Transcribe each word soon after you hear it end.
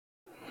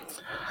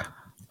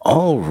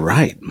All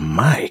right,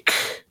 Mike.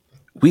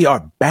 We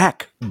are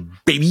back,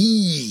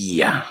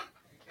 baby.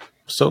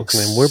 So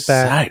excited. We're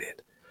back.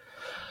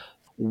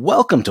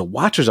 Welcome to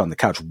Watchers on the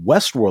Couch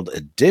Westworld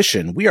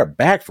Edition. We are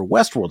back for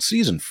Westworld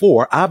Season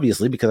 4,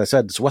 obviously, because I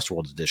said it's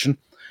Westworld Edition.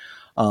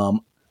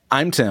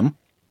 I'm Tim.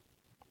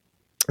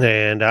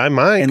 And I'm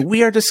Mike. And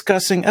we are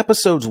discussing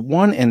episodes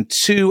 1 and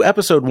 2.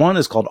 Episode 1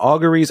 is called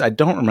Auguries. I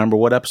don't remember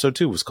what episode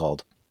 2 was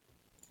called.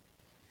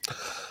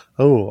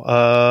 Oh,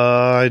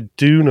 I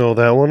do know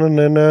that one. And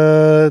then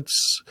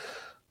it's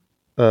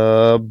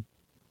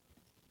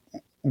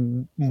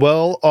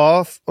Well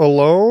Off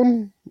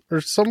Alone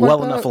or something Well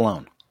like that? Enough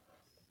Alone.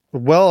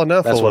 Well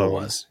Enough That's Alone.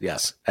 what it was.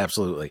 Yes,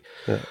 absolutely.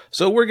 Yeah.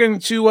 So we're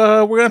going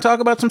to talk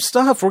about some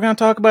stuff. We're going to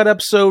talk about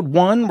episode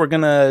 1. We're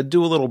going to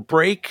do a little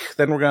break.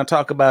 Then we're going to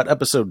talk about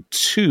episode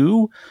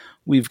 2.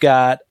 We've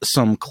got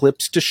some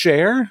clips to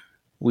share.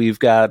 We've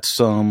got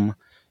some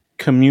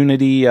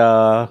community.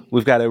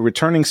 We've got a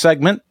returning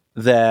segment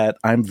that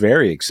I'm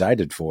very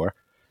excited for.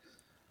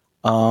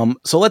 So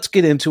let's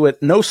get into it.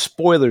 No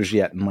spoilers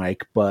yet,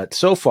 Mike, but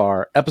so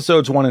far,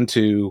 episodes 1 and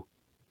 2,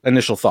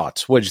 initial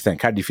thoughts. What did you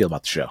think? How do you feel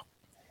about the show?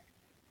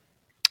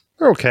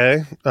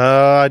 Okay.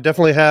 I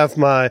definitely have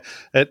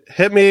it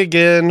hit me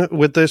again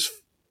with this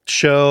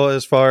show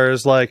as far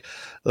as like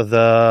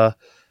the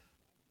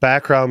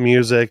background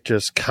music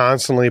just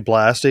constantly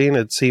blasting.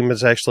 It seems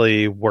it's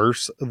actually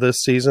worse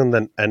this season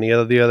than any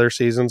of the other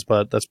seasons,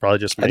 but that's probably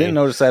just me. I didn't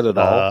notice that at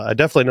all. I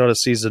definitely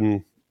noticed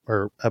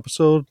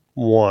episode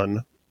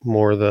 1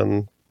 more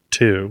than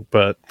 2,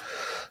 but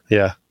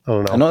yeah, I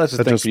don't know. I know that's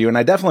a thing for you, and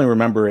I definitely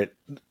remember it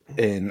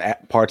in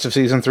parts of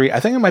season 3. I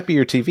think it might be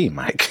your TV,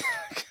 Mike,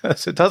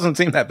 because it doesn't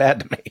seem that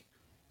bad to me.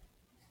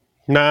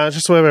 Nah, it's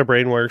just the way my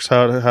brain works,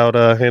 how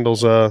it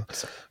handles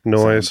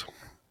noise.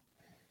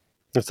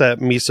 It's that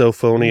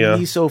misophonia.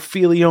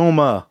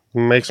 Mesothelioma. It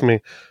makes me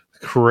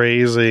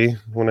crazy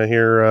when I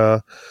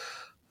hear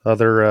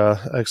other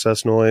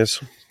excess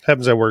noise.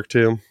 Happens at work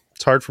too.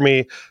 It's hard for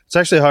me. It's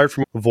actually hard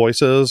for me.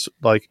 Voices,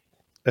 like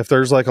if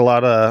there's like a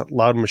lot of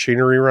loud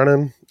machinery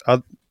running,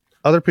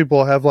 other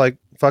people have like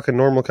fucking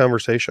normal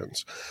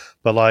conversations,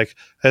 but like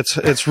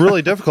it's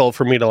really difficult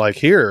for me to like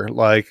hear.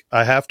 Like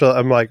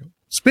I'm like,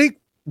 speak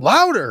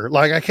louder.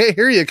 Like I can't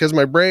hear you because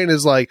my brain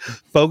is like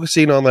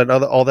focusing on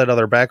all that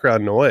other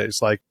background noise,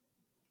 like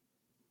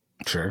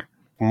sure,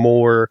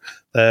 more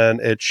than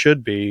it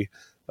should be.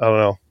 I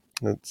don't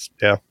know.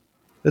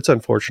 It's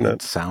unfortunate.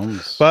 It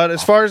sounds. But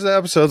as far as the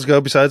episodes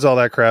go, besides all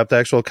that crap, the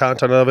actual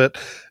content of it,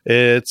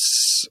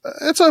 it's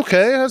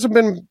okay. It hasn't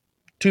been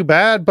too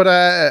bad, but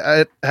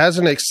it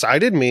hasn't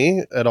excited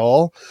me at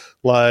all.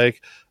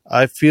 Like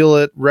I feel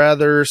it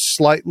rather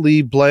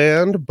slightly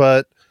bland,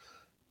 but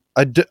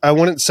I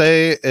wouldn't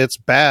say it's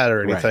bad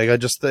or anything.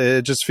 Right.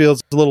 It just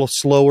feels a little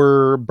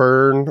slower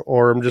burn,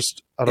 or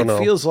I don't know. It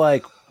feels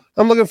like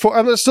I'm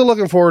still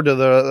looking forward to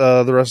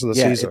the rest of the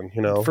season.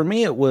 For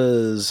me, it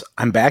was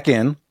I'm back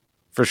in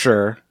for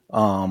sure.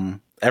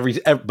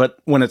 But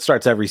when it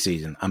starts every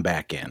season, I'm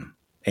back in,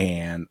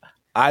 and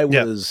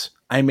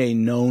I'm a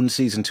known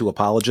season 2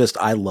 apologist.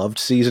 I loved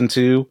season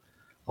 2.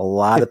 A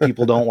lot of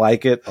people don't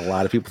like it. A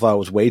lot of people thought it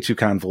was way too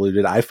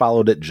convoluted. I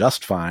followed it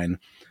just fine.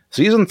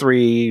 Season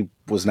 3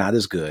 was not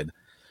as good,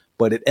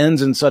 but it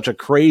ends in such a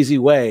crazy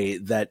way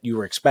that you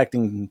were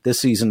expecting this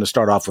season to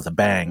start off with a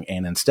bang,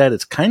 and instead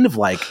it's kind of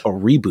like a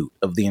reboot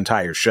of the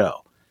entire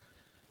show.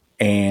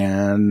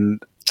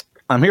 And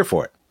I'm here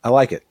for it. I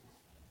like it.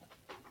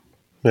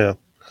 Yeah,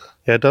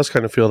 it does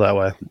kind of feel that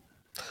way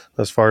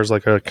as far as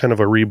like a kind of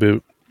a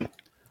reboot.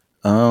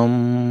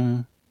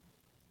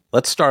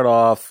 Let's start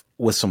off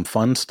with some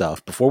fun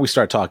stuff before we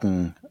start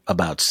talking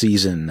about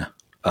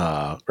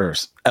or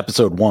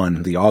episode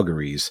 1, the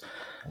Auguries.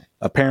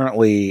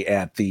 Apparently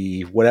at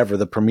the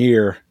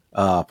premiere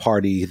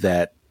party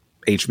that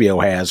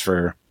HBO has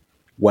for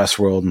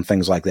Westworld and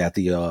things like that,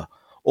 the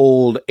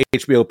old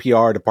HBO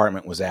PR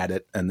department was at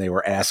it, and they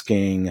were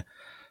asking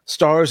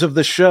stars of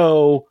the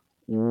show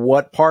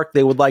what park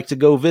they would like to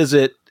go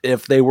visit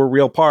if they were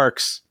real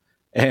parks.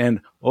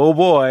 And oh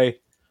boy,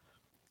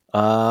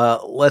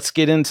 let's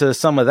get into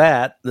some of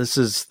that. This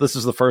is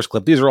the first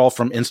clip. These are all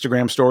from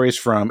Instagram stories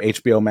from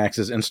HBO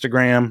Max's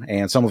Instagram,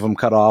 and some of them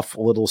cut off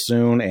a little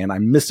soon, and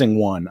I'm missing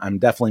one. I'm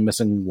definitely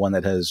missing one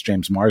that has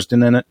James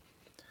Marsden in it.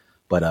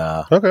 But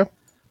okay.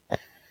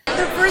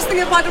 The first thing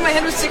that popped in my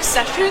head was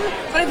Succession,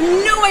 but I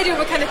have no idea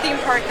what kind of theme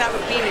park that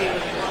would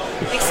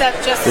be,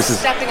 except just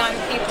stepping on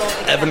people.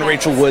 Evan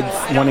Rachel Wood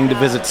wanting to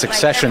visit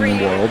Succession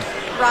World.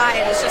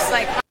 Ride is just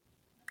like,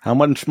 how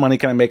much money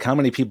can I make? How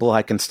many people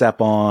I can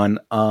step on?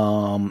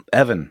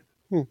 Evan,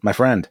 my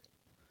friend.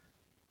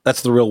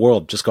 That's the real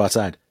world. Just go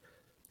outside.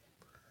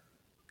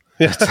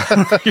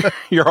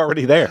 You're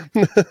already there.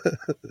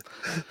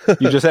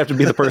 You just have to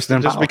be the person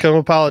in just power. Become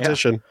a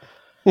politician.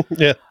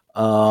 Yeah.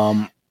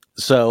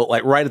 So,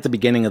 like right at the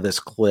beginning of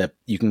this clip,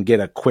 you can get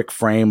a quick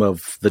frame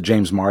of the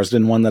James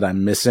Marsden one that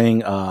I'm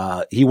missing.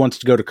 He wants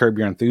to go to Curb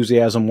Your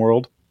Enthusiasm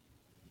World.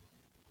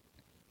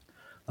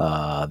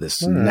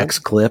 This next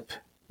clip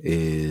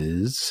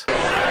is...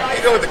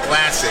 can't go with the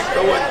classic.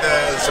 Go with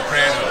the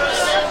Sopranos.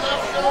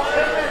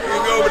 You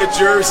can go over to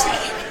Jersey.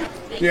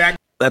 Yeah.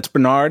 That's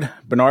Bernard.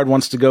 Bernard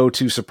wants to go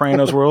to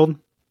Sopranos World.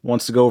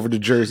 Wants to go over to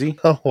Jersey.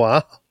 Oh,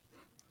 wow.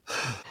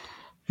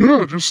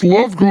 Yeah, I just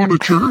love going to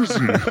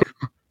Jersey.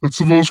 That's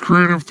the most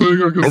creative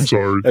thing I can. I'm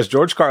sorry. As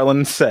George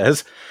Carlin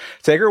says,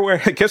 take her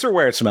kiss her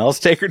where it smells.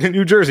 Take her to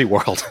New Jersey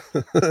World.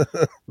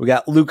 We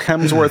got Luke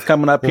Hemsworth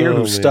coming up here,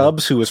 who's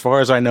Stubbs, who, as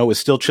far as I know, is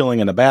still chilling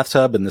in a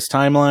bathtub in this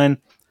timeline.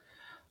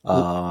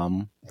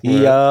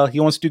 He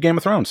wants to do Game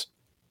of Thrones.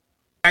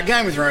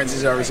 Game of Thrones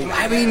is obviously.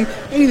 I mean,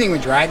 anything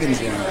with dragons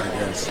in it, I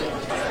guess.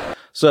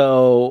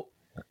 So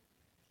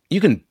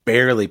you can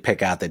barely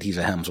pick out that he's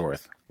a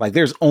Hemsworth. Like,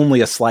 there's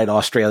only a slight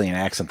Australian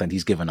accent that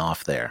he's given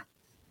off there.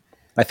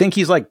 I think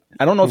he's like,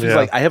 I don't know if he's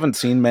like, I haven't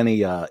seen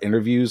many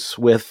interviews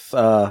with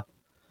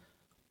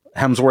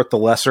Hemsworth the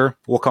Lesser,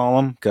 we'll call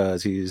him,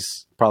 because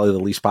he's probably the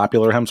least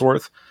popular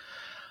Hemsworth.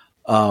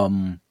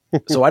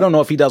 So I don't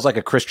know if he does like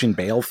a Christian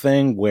Bale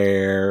thing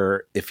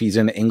where if he's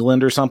in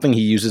England or something,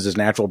 he uses his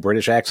natural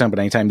British accent, but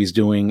anytime he's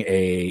doing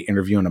a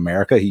interview in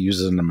America, he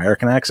uses an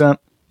American accent.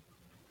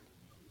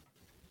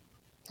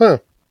 Huh.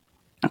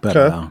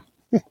 But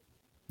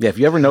yeah, if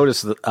you ever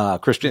notice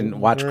watch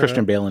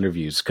Christian Bale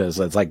interviews, because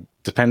it's like,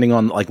 depending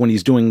on like when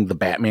he's doing the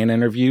Batman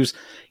interviews,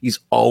 he's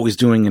always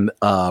doing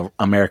an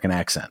American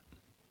accent.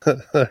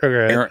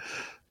 Okay.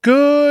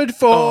 Good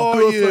for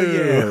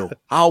you.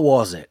 How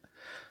was it?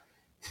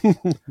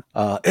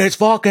 It's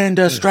fucking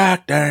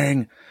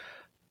distracting.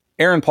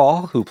 Aaron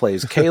Paul, who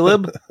plays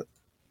Caleb.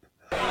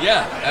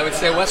 Yeah, I would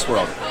say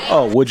Westworld.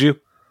 Oh, would you?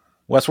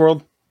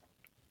 Westworld?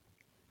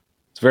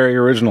 It's very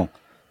original.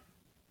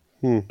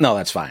 No,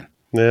 that's fine.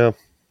 Yeah.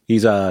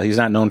 He's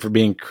not known for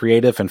being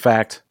creative. In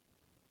fact,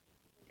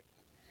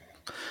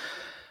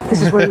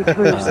 this is where you prove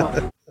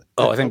yourself.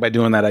 I think by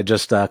doing that, I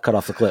just cut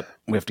off the clip.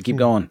 We have to keep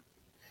going.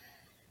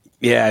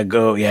 Yeah,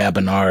 go. Yeah,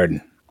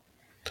 Bernard.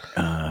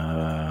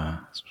 I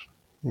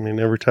mean,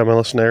 every time I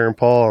listen to Aaron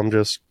Paul, I'm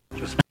just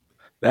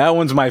that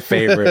one's my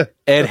favorite.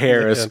 Ed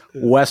Harris,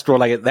 Westworld.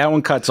 Like that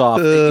one cuts off.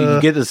 You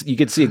get this. You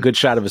can see a good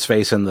shot of his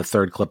face in the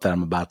third clip that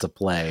I'm about to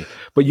play.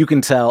 But you can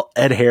tell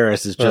Ed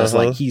Harris is just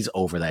like he's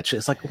over that shit.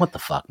 It's like, what the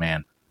fuck,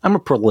 man? I'm a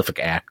prolific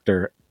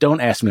actor. Don't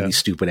ask me these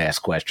stupid ass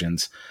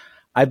questions.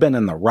 I've been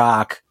in The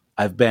Rock.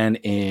 I've been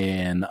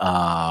in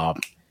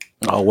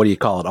what do you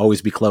call it?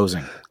 Always Be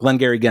Closing.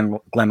 Glengarry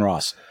Glen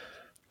Ross.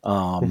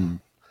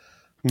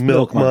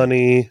 Milk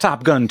Money.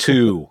 Top Gun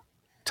 2.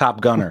 Top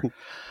Gunner.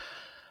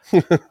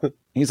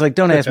 He's like,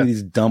 don't ask me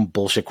these dumb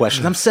bullshit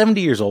questions. I'm 70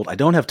 years old. I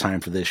don't have time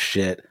for this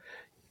shit.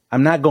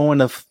 I'm not going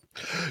to...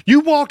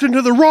 You walked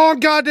into the wrong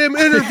goddamn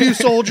interview,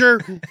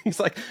 soldier. He's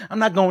like, I'm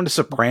not going to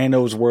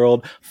Sopranos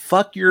World.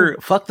 Fuck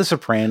the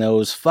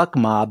Sopranos. Fuck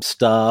mob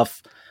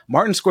stuff.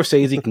 Martin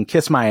Scorsese can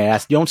kiss my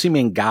ass. You don't see me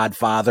in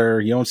Godfather.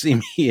 You don't see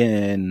me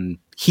in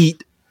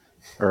Heat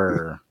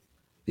or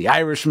The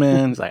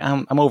Irishman. It's like,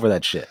 I'm over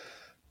that shit.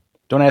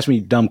 Don't ask me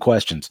dumb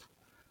questions.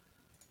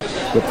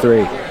 Clip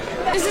 3.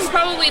 This is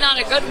probably not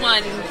a good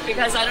one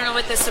because I don't know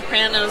what the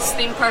Sopranos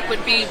theme park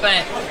would be,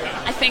 but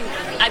I think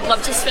I'd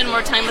love to spend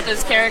more time with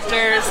those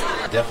characters.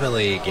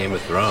 Definitely Game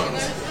of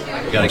Thrones.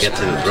 You gotta get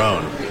to the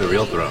throne, the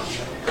real throne.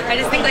 I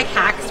just think like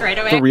hacks right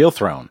away. The real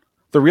throne.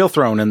 The real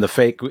throne in the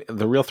fake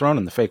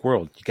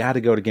world. You got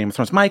to go to Game of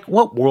Thrones. Mike,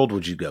 what world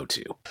would you go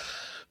to?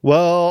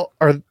 Well,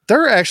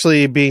 they're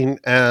actually being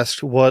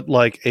asked what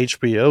like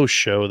HBO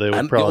show they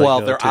would probably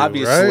go they're to,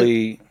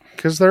 obviously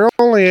because they're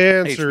only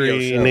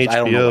answering HBO, I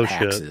don't know what shit.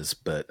 Hacks is,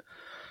 but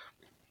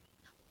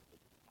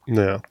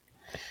yeah,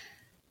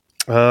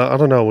 I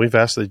don't know. We've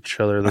asked each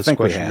other this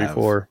question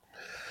before.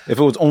 If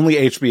it was only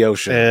HBO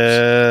shows,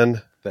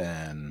 and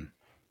then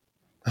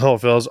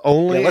if it was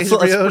only let's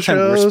HBO pretend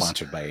we're shows,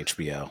 sponsored by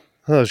HBO.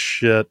 Oh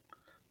shit.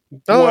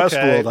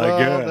 Westworld, I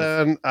guess.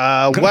 Then,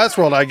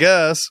 Westworld, I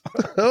guess.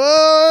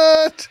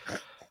 What?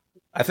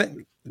 I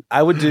think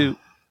I would do.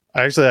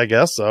 Actually, I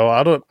guess so.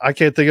 I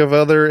can't think of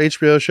other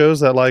HBO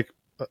shows that like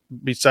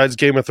besides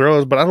Game of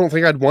Thrones, but I don't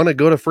think I'd want to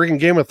go to freaking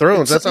Game of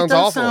Thrones. That sounds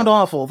awful. Sound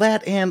awful.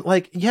 That and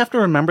like you have to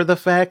remember the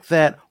fact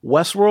that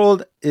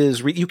Westworld is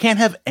you can't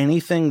have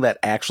anything that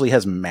actually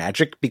has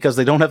magic because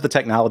they don't have the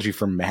technology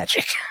for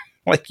magic.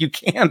 Like you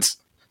can't.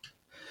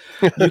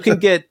 You can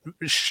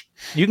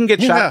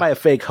get shot by a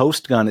fake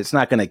host gun. It's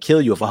not going to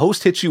kill you. If a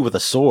host hits you with a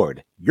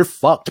sword, you're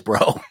fucked,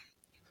 bro.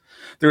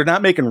 They're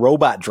not making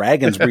robot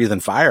dragons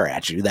breathing fire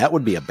at you. That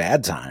would be a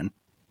bad time.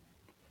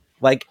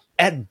 Like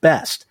at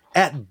best,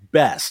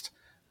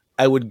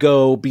 I would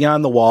go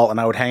beyond the wall and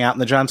I would hang out in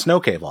the Jon Snow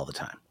cave all the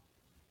time.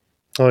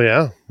 Oh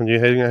yeah, when you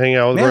hang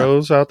out with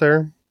Rose out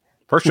there.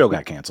 First show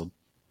got canceled.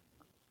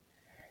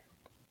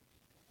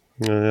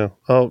 Yeah.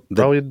 Oh,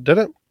 probably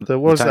didn't. What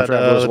was that?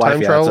 The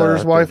Time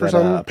Traveler's wife or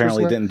something?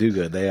 Apparently didn't do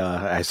good. They,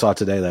 I saw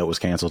today that it was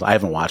canceled. I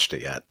haven't watched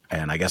it yet,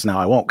 and I guess now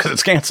I won't because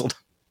it's canceled.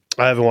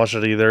 I haven't watched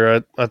it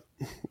either.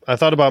 I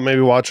thought about maybe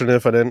watching it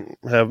if I didn't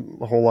have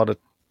a whole lot of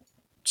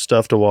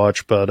stuff to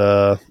watch, but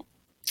I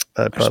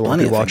probably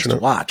won't be watching it.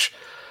 To watch.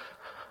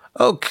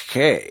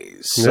 Okay,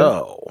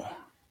 so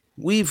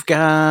we've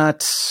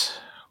got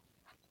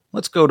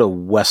let's go to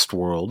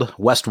Westworld.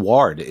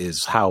 Westward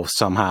is how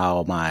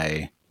somehow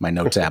my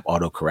notes app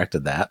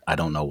auto-corrected that. I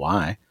don't know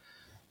why.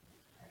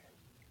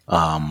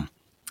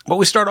 But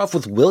we start off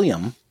with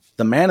William,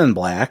 the Man in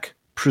Black,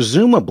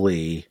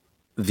 presumably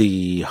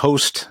the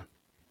host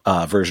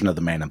version of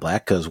the Man in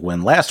Black, because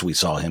when last we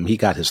saw him, he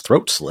got his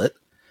throat slit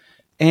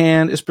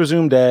and is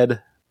presumed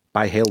dead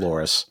by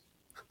Halores.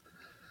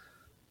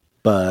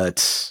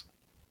 But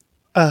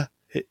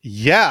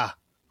yeah.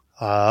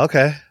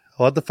 Okay.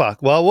 What the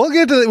fuck? Well,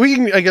 we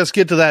can, I guess,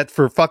 get to that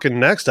for fucking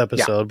next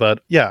episode,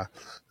 but yeah.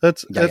 That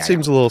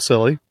seems a little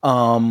silly.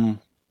 But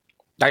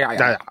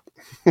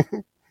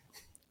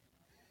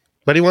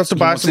he wants to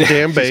buy some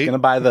damn bait. He's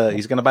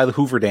gonna buy the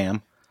Hoover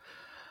Dam.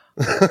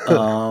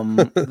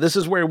 This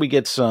is where we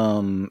get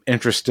some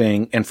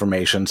interesting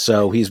information.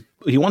 So he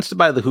wants to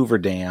buy the Hoover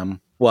Dam.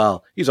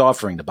 Well, he's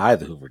offering to buy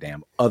the Hoover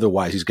Dam.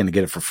 Otherwise, he's going to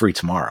get it for free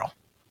tomorrow.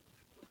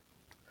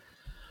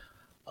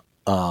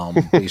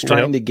 He's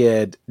trying to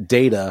get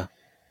data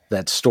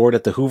that's stored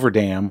at the Hoover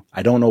Dam.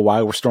 I don't know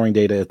why we're storing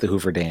data at the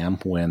Hoover Dam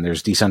when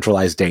there's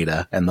decentralized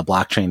data and the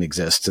blockchain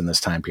exists in this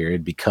time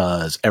period,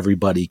 because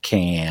everybody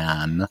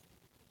can.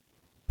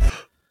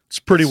 It's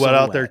pretty wet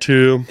out there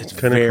too. It's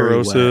kind of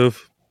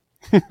corrosive.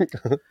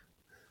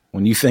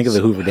 When you think of the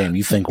Hoover Dam,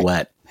 you think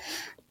wet.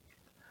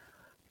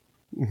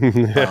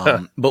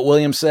 Yeah. But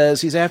William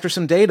says he's after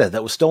some data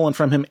that was stolen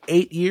from him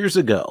 8 years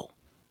ago.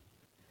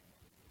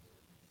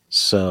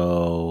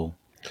 So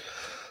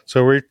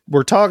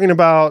we're talking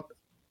about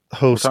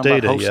host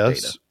data,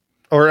 yes? Data.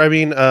 Or I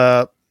mean,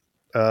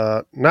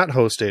 not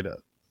host data.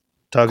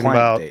 Talking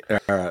client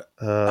about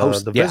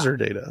host, the visitor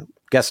data,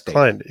 guest data.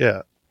 Client,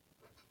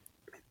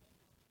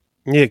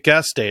 yeah,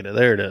 guest data.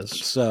 There it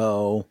is.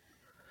 So,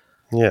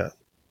 yeah,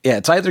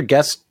 it's either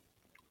guest.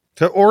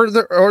 Or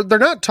they're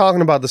not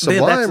talking about the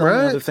Sublime, that's right?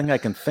 That's another thing I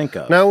can think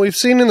of. Now we've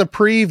seen in the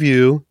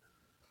preview,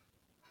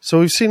 so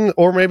we've seen,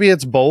 or maybe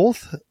it's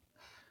both.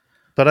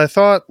 But I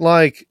thought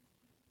like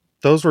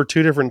those were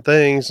two different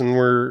things and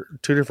were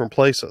two different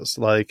places.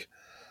 Like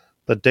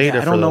the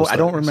data. I don't know. I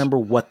don't remember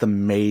what the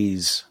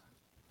maze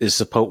was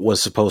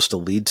supposed to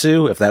lead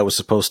to. If that was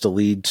supposed to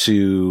lead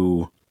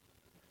to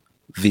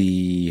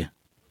the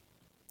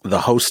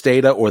host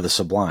data or the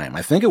Sublime.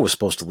 I think it was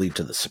supposed to lead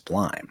to the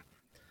Sublime.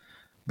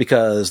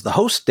 Because the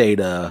host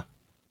data,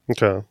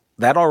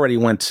 that already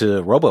went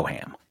to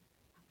Roboham,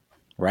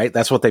 right?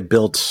 That's what they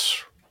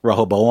built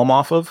Rehoboam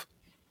off of.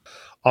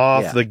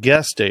 The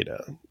guest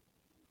data.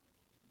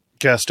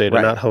 Guest data,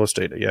 right. Not host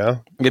data, yeah?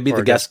 It'd be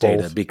the guest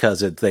data because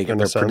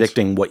they're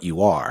predicting what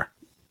you are.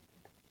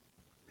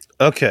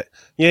 Okay.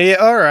 Yeah,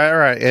 all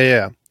right,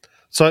 yeah.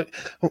 So,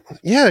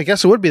 yeah, I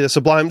guess it would be the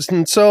Sublimes.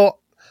 And so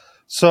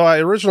I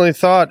originally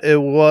thought it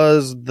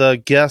was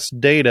the guest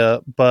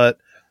data, but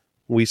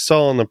we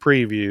saw in the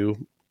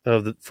preview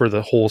for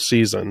the whole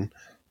season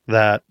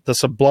that the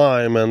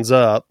Sublime ends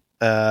up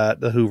at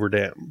the Hoover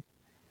Dam.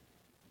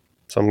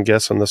 So I'm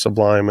guessing the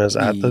Sublime is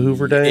at the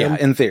Hoover Dam. Yeah,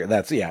 in theory,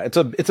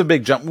 it's a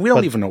big jump. We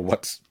don't even know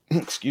what's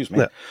excuse me.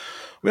 Yeah.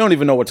 We don't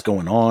even know what's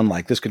going on.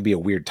 Like this could be a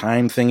weird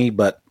time thingy,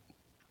 but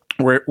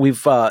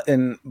we've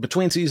in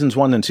between seasons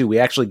 1 and 2, we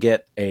actually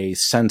get a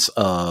sense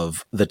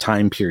of the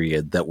time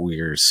period that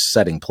we're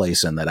setting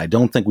place in that I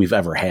don't think we've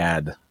ever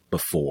had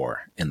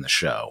before in the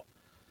show.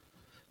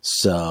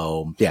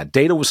 So, yeah,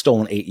 data was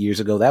stolen 8 years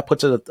ago. That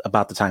puts it at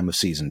about the time of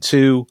season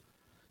 2.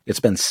 It's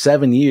been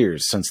 7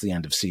 years since the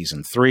end of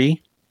season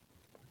 3.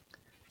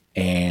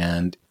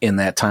 And in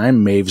that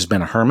time, Maeve's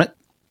been a hermit.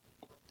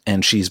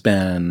 And she's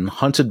been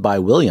hunted by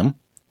William.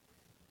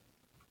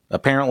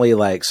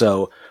 Apparently,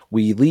 so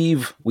we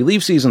leave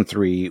season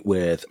 3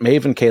 with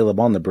Maeve and Caleb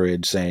on the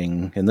bridge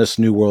saying, in this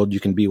new world,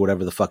 you can be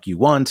whatever the fuck you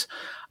want.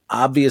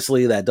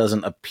 Obviously, that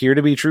doesn't appear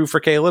to be true for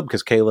Caleb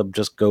because Caleb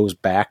just goes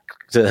back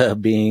to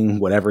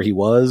being whatever he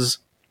was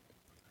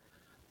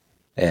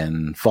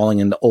and falling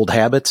into old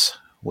habits,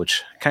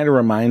 which kind of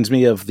reminds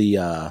me of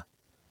the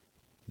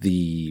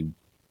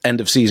end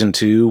of season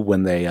 2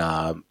 when they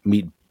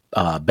meet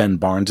Ben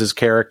Barnes's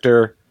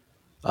character,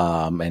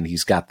 and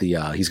he's got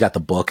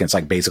the book, and it's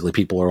like basically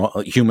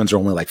humans are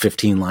only like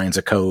 15 lines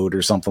of code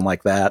or something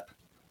like that.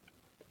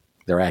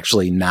 They're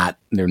actually not.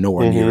 They're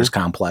nowhere near as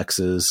complex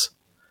as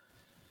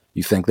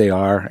you think they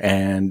are.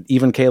 And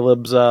even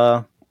Caleb's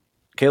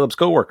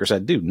coworker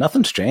said, dude,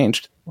 nothing's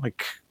changed.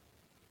 Like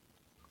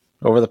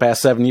over the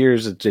past 7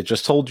 years, it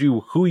just told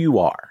you who you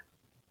are,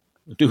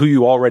 who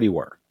you already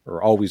were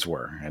or always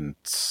were. And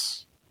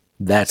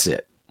that's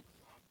it.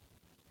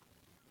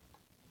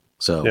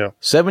 So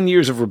 7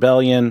 years of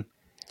rebellion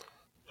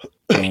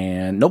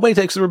and nobody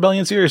takes the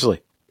rebellion seriously.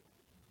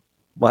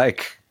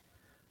 Like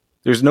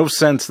there's no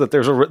sense that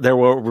there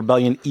will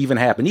rebellion even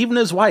happen. Even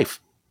his wife.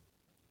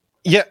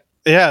 Yeah.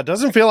 Yeah, it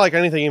doesn't feel like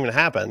anything even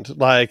happened.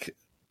 Like,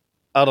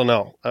 I don't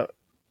know.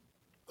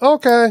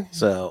 Okay.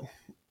 So,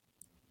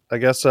 I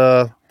guess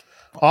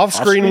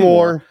off-screen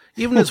war.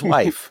 Even his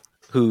wife,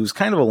 who's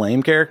kind of a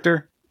lame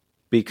character,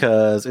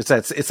 because it's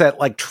that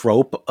like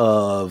trope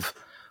of,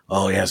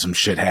 oh yeah, some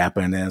shit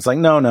happened, and it's like,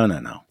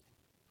 no.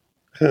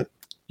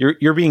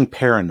 You're being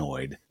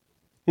paranoid.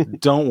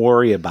 Don't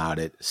worry about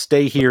it.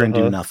 Stay here and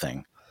do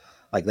nothing.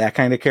 Like that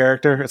kind of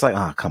character. It's like,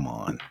 oh, come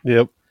on.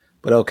 Yep.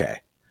 But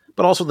okay.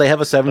 But also they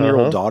have a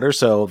 7-year-old daughter,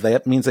 so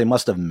that means they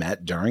must have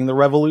met during the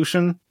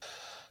revolution.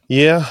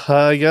 Yeah,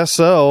 I guess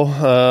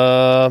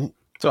so.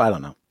 So I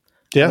don't know.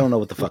 Yeah. I don't know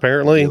what the fuck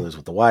apparently the deal is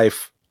with the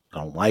wife. I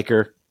don't like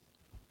her.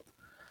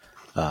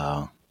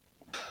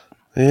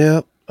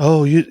 Yeah.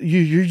 Oh,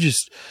 you're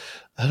just.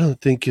 I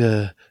don't think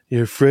you're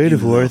afraid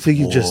of war. I think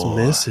you just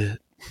miss it.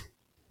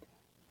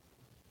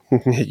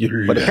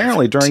 But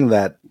apparently during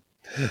that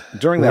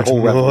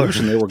whole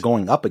revolution, they were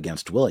going up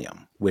against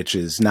William, which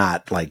is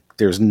not like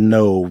there's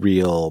no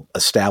real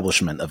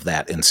establishment of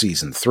that in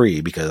season 3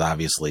 because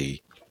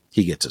obviously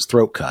he gets his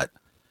throat cut.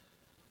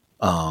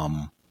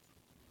 Oh,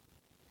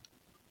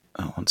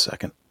 1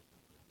 second.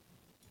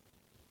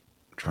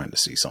 I'm trying to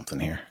see something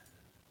here.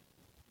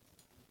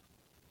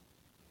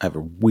 I have a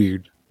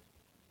weird.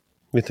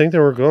 You think they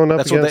were going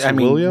up against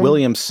William?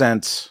 William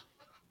sent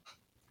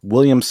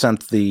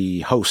the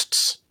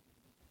hosts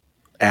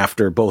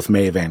after both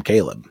Maeve and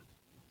Caleb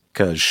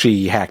because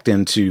she hacked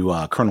into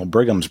Colonel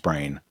Brigham's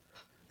brain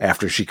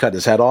after she cut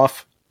his head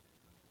off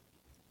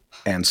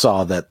and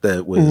saw that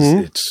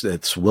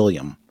it's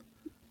William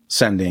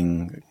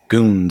sending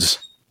goons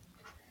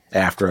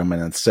after him,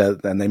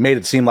 and they made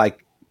it seem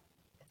like.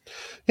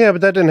 Yeah,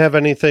 but that didn't have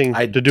anything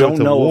to do with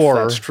the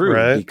war. If that's true,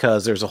 right?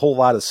 Because there's a whole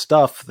lot of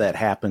stuff that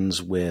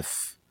happens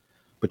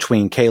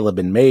between Caleb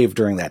and Maeve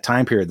during that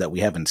time period that we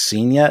haven't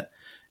seen yet,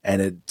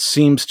 and it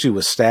seems to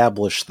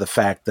establish the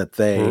fact that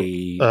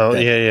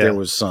there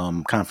was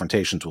some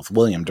confrontations with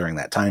William during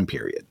that time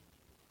period.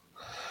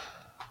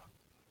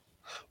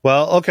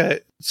 Well,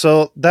 okay,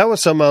 so that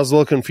was something I was a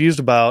little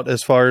confused about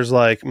as far as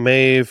like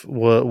Maeve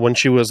when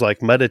she was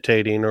like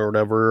meditating or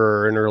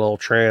whatever, or in her little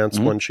trance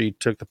when she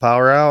took the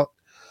power out.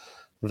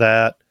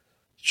 That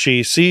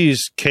she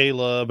sees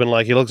Caleb and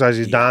like he looks like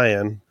he's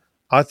dying.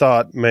 I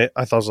thought I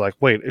was like,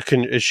 wait,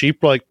 is she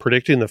like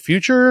predicting the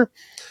future?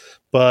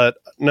 But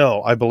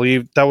no, I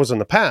believe that was in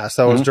the past.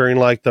 That was during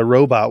like the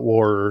robot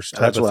wars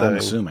type of thing. That's what I'm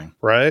assuming,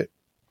 right?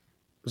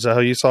 Is that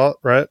how you saw it?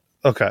 Right?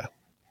 Okay,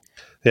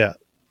 yeah,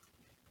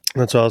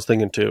 that's what I was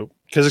thinking too.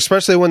 Because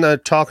especially when they're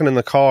talking in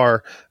the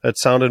car, it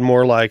sounded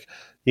more like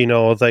they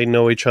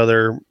know each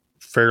other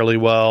fairly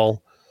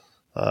well.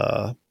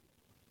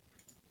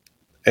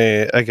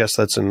 I guess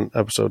that's in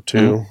episode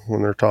 2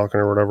 when they're talking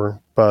or whatever.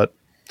 But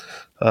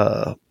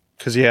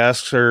because he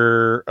asks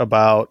her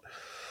about,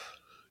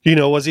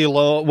 was he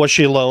alone? Was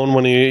she alone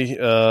when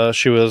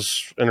she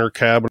was in her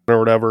cabin or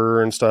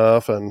whatever and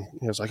stuff? And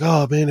he was like,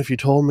 "Oh man, if you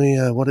told me,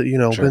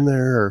 been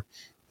there, or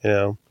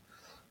I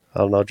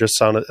don't know." Just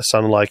sounded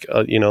like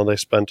they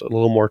spent a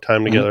little more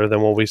time together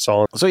than what we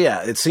saw. So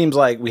yeah, it seems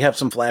like we have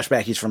some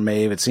flashbackies from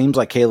Maeve. It seems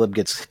like Caleb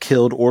gets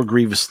killed or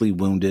grievously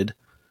wounded.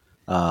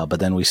 But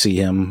then we see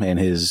him in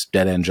his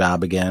dead-end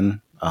job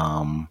again.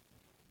 And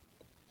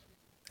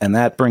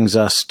that brings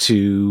us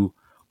to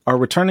our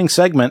returning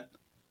segment.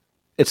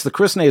 It's the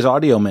Chris Nays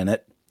Audio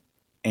Minute.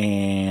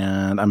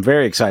 And I'm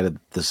very excited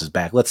this is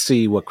back. Let's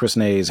see what Chris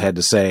Nays had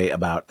to say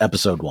about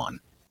episode 1.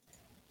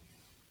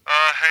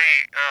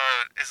 Hey,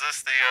 is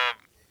this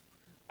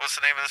what's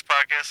the name of this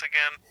podcast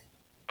again?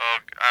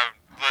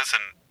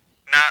 Listen,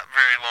 not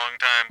very long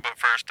time, but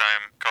first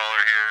time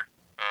caller here,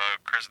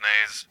 Chris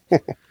Nays.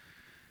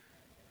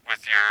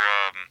 With your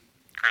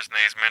Chris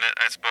Nays Minute,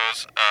 I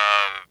suppose.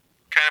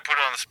 Kind of put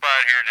it on the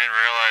spot here. Didn't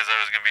realize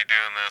I was going to be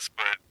doing this,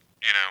 but,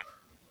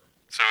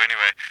 So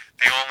anyway,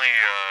 the only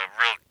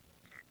real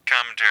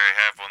commentary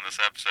I have on this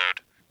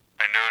episode,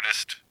 I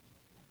noticed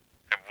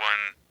at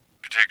one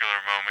particular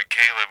moment,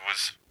 Caleb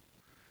was,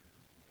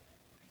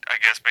 I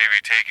guess,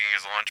 maybe taking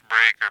his lunch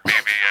break, or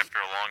maybe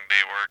after a long day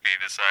at work, he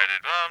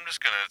decided, I'm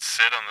just going to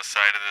sit on the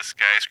side of this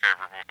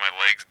skyscraper with my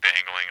legs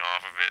dangling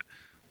off of it.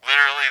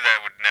 Literally,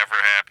 that would never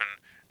happen.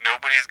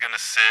 Nobody's going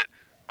to sit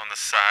on the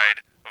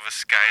side of a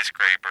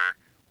skyscraper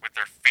with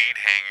their feet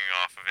hanging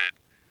off of it,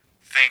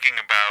 thinking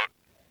about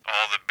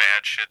all the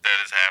bad shit that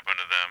has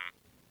happened to them.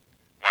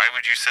 Why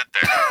would you sit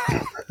there?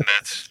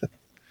 That's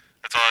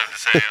all I have to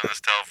say on this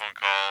telephone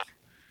call.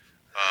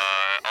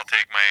 I'll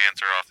take my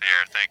answer off the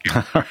air. Thank you.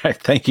 All right.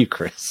 Thank you,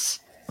 Chris.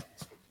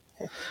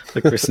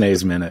 The Chris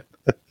Nays Minute.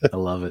 I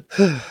love it.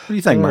 What do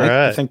you think, Mike?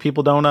 Right. You think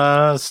people don't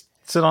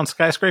sit on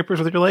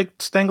skyscrapers with your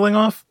legs dangling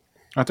off?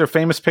 Aren't there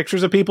famous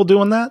pictures of people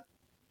doing that?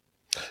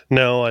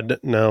 No,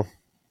 no.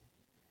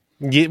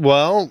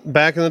 Well,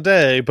 back in the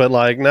day, but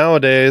like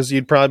nowadays,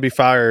 you'd probably be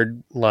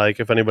fired. Like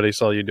if anybody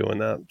saw you doing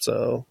that.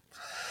 So,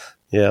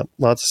 yeah,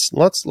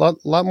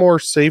 lot more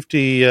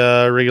safety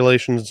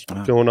regulations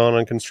going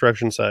on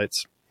construction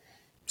sites.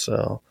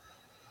 So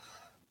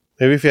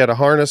maybe if you had a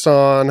harness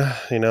on,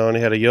 and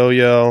you had a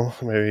yo-yo,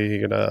 maybe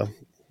you could,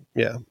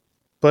 yeah.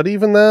 But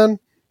even then,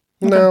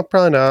 no,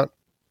 probably not.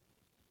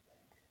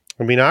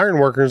 I mean, iron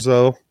workers,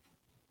 though,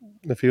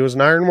 if he was an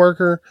iron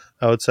worker,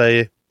 I would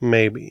say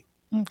maybe.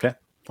 Okay.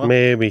 Well,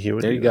 maybe he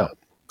would. There you go.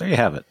 There you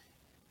have it.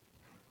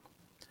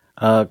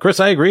 Chris,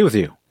 I agree with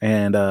you.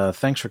 And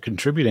thanks for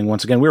contributing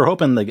once again.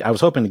 I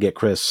was hoping to get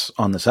Chris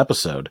on this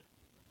episode,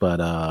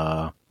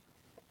 but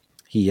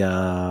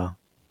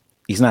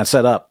he's not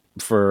set up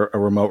for a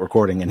remote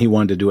recording, and he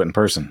wanted to do it in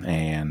person.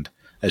 And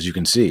as you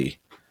can see,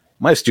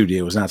 my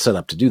studio is not set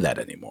up to do that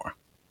anymore.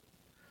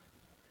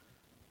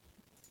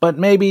 But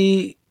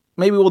maybe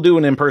we'll do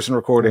an in-person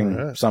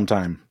recording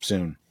sometime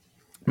soon.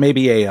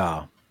 Maybe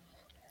a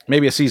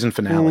season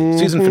finale. Mm-hmm.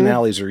 Season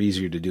finales are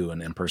easier to do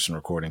an in-person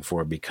recording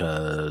for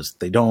because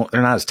they're not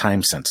as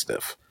time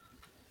sensitive.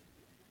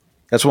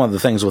 That's one of the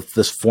things with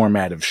this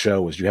format of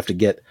show is you have to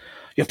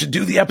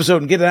do the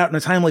episode and get it out in a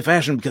timely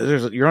fashion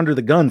because you're under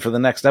the gun for the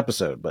next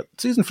episode. But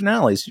season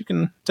finales, you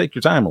can take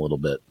your time a little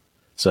bit.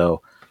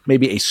 So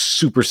maybe a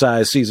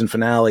supersized season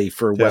finale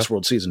for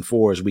Westworld Season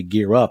 4 as we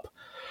gear up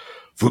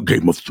for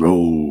Game of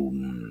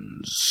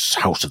Thrones,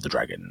 House of the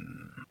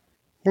Dragon.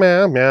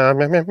 Meow, meow,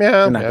 meow, meow,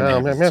 meow, meow,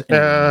 meow,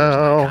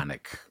 meow.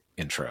 Iconic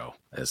intro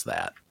as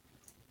that.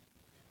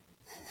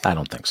 I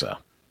don't think so.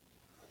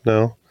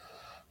 No.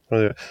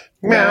 Meow,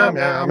 meow,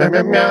 meow,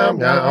 meow, meow,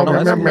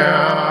 meow, meow,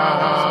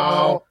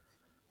 meow.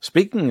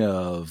 Speaking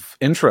of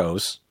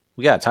intros,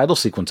 we got a title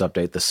sequence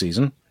update this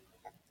season.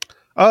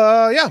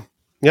 Yeah.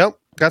 Yep.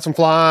 Got some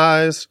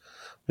flies.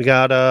 We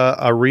got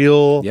a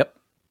real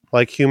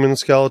like human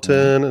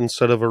skeleton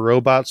instead of a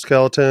robot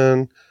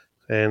skeleton.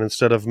 And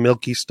instead of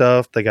milky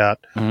stuff, they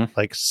got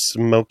like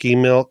smoky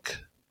milk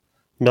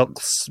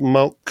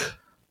smoke.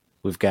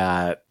 We've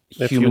got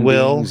human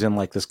beings in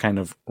like this kind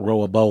of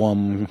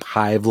Roboam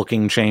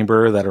hive-looking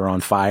chamber that are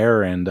on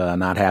fire and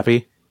not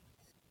happy.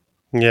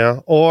 Yeah,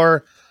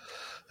 or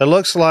it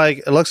looks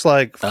like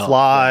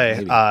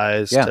fly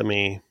eyes to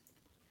me.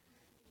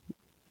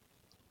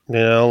 You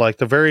know, like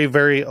the very,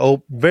 very,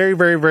 very,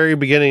 very, very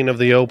beginning of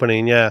the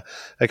opening. Yeah,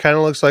 it kind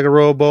of looks like a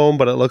Roboam,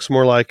 but it looks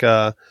more like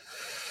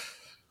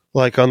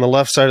on the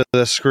left side of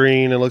the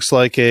screen, it looks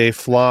like a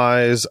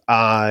fly's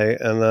eye,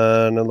 and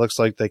then it looks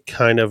like they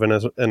kind of, in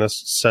a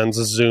sense,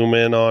 zoom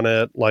in on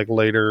it, like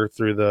later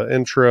through the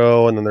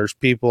intro, and then there's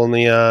people in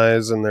the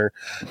eyes, and they're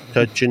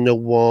touching the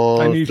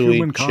walls to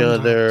each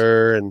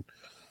other, and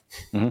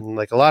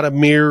like a lot of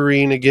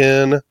mirroring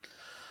again.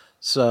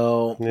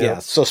 So,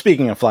 So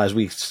speaking of flies,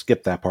 we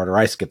skipped that part, or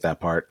I skipped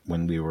that part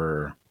when we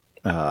were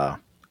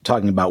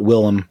talking about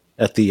Willem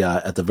at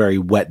the very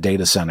wet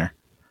data center.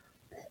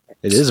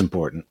 It is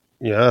important.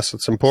 Yes,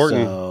 it's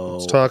important. So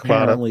let's talk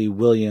about it. Apparently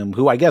William,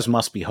 who I guess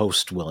must be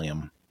host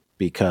William,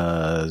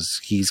 because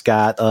he's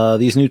got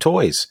these new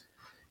toys.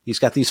 He's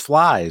got these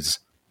flies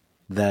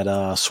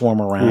that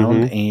swarm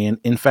around and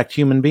infect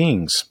human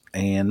beings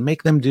and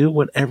make them do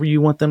whatever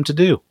you want them to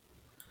do.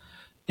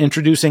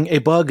 Introducing a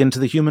bug into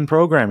the human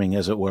programming,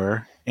 as it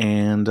were,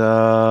 and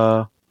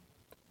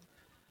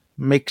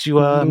makes you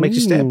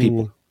stab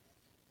people.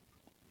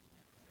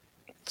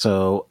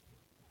 So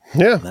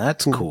yeah,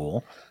 that's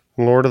cool.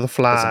 Lord of the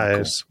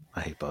Flies. Cool. I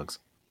hate bugs.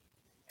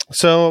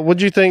 So,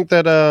 would you think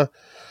that? I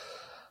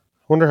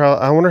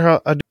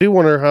do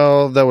wonder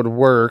how that would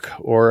work.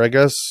 Or I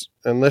guess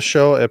in this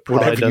show, it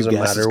probably doesn't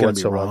matter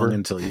whatsoever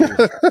until you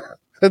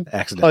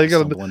accidentally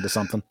stumble into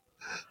something.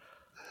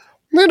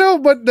 You know,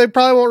 but they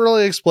probably won't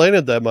really explain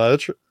it that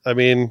much. I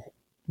mean,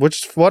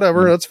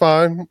 whatever, that's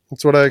fine.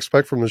 That's what I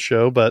expect from the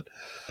show. But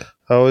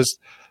I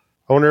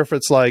wonder if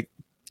it's like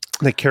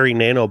they carry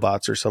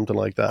nanobots or something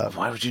like that.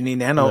 Why would you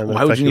need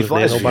Why would you need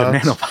flies if you have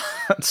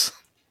nanobots?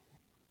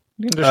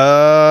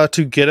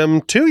 To get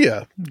them to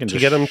you. To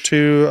get them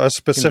to a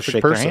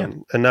specific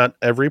person. And not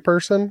every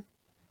person.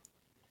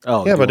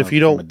 Oh, yeah, but if you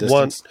don't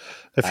want...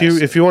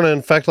 If you want to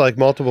infect like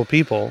multiple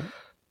people...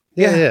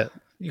 Yeah.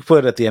 You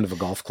put it at the end of a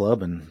golf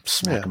club and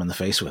smack them in the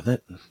face with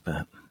it.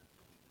 But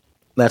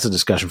that's a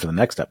discussion for the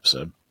next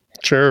episode.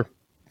 Sure.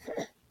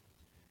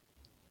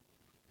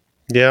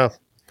 Yeah.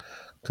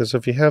 Because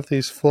if you have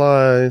these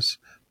flies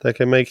that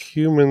can make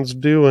humans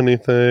do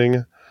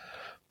anything,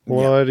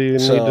 why do you need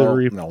to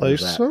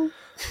replace them?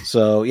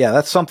 So, yeah,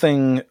 that's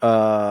something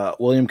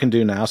William can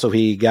do now. So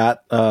he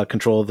got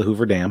control of the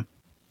Hoover Dam.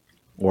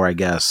 Or I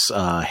guess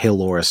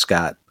Halores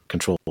got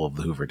control of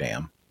the Hoover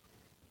Dam.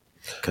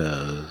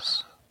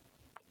 Because...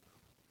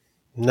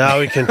 now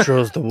he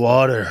controls the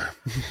water.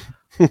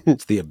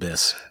 It's the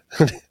abyss.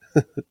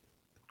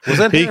 Was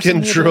that he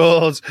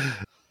controls...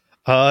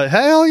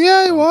 hell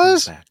yeah, he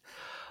was.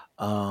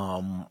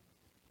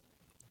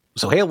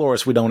 So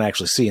Halores we don't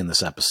actually see in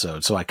this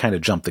episode, so I kind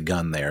of jumped the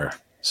gun there.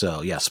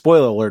 So yeah,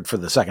 spoiler alert for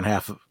the second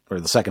half or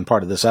the second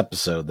part of this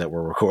episode that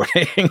we're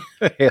recording.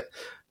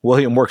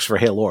 William works for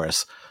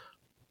Halores,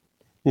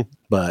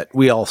 but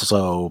we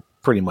also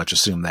pretty much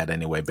assume that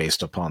anyway,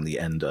 based upon the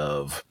end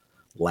of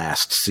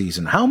last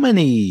season. How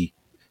many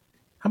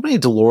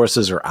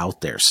Doloreses are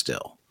out there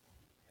still?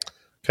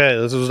 Okay,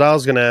 this is what I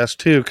was going to ask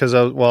too, because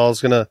I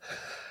was going to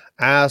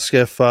ask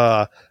if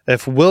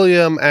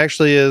William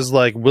actually is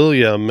like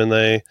William and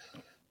they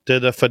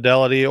did a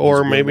fidelity,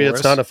 or maybe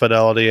it's not a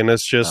fidelity and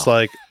it's just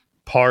like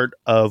part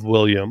of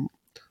William.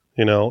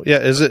 You know, yeah.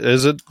 Is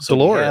it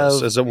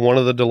Dolores? Is it one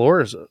of the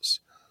Doloreses?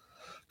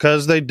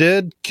 Because they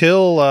did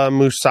kill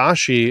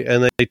Musashi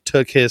and they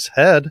took his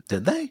head.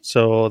 Did they?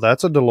 So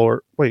that's a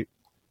Dolores. Wait,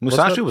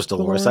 Musashi was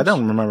Dolores. I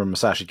don't remember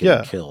Musashi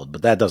getting killed,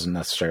 but that doesn't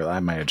necessarily. I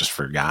might have just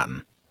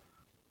forgotten.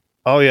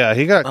 Oh yeah,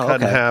 he got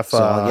cut in half.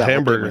 So,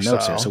 hamburger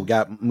style. Here. So we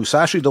got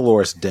Musashi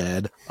Dolores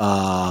dead.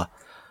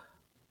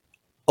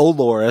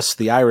 Oloris,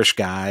 the Irish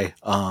guy,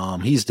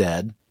 he's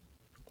dead.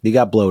 He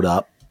got blowed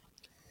up.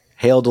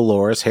 Hail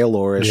Dolores,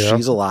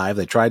 she's alive.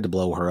 They tried to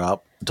blow her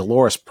up.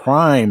 Dolores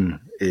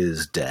Prime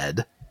is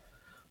dead.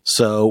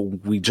 So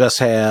we just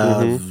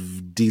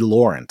have D.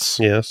 Lawrence.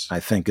 Yes, I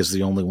think is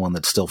the only one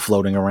that's still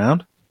floating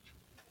around.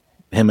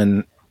 Him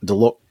and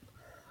Dolores,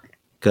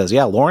 because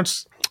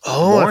Lawrence.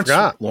 Oh, Lawrence, I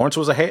forgot. Lawrence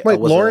was a Wait,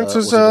 Lawrence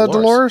is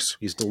Dolores.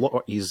 He's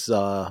Dolores.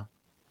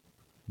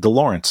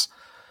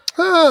 Oh.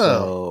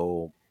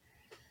 So,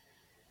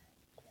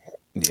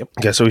 yep.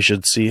 Guess we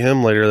should see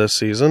him later this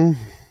season,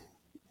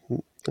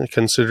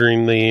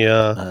 considering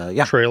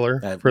the trailer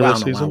for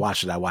this season.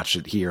 I watched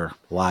it here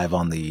live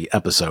on the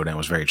episode, and it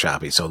was very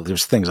choppy. So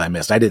there's things I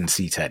missed. I didn't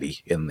see Teddy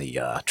in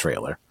the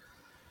trailer,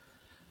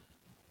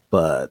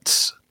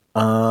 but.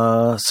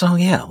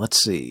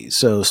 Let's see.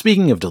 So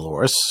speaking of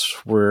Dolores,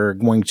 we're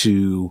going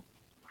to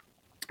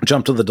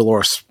jump to the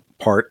Dolores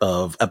part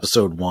of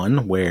episode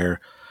 1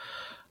 where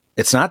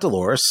it's not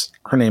Dolores.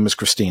 Her name is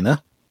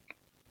Christina.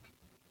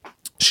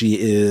 She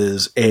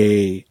is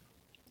a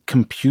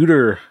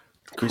computer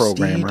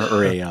programmer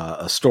or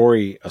a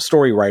story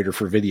writer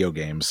for video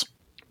games,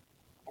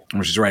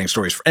 where she's writing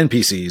stories for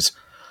NPCs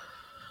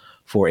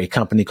for a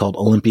company called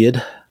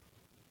Olympiad.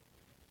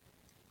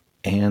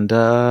 And,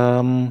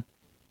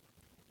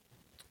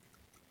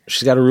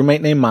 she's got a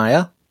roommate named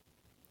Maya,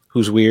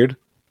 who's weird.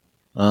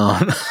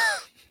 And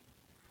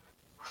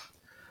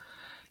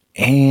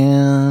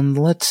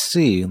let's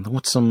see,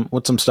 what's some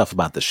stuff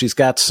about this? She's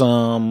got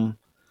a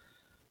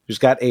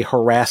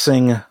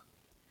harassing,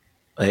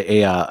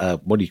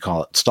 what do you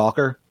call it?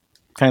 Stalker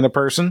kind of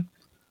person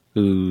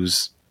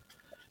who's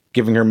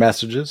giving her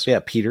messages.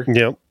 Yeah, Peter.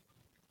 Yep.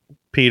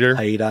 Peter.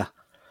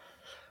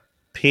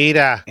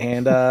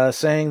 And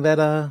saying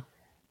that,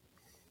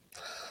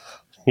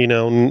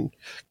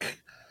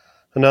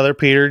 another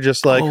Peter,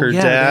 just like her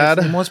dad.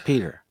 His name was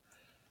Peter.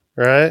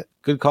 Right?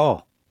 Good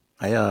call.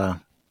 I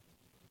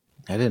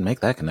didn't make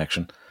that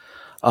connection.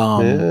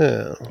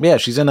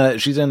 She's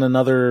in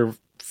another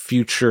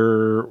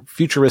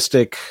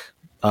futuristic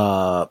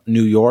New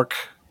York.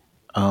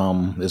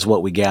 Is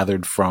what we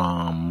gathered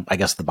from, I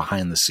guess, the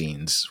behind the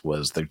scenes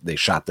was they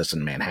shot this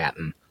in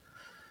Manhattan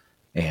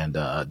and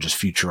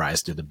just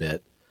futurized it a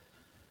bit.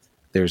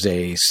 There's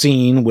a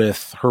scene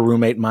with her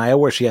roommate Maya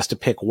where she has to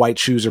pick white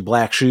shoes or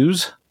black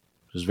shoes.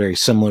 It was very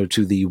similar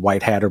to the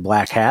white hat or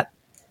black hat,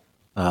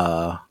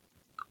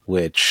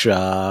 which, she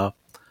has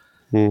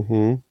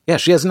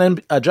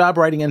a job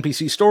writing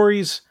NPC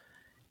stories,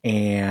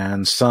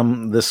 and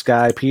this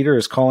guy, Peter,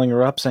 is calling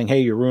her up saying, hey,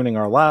 you're ruining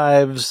our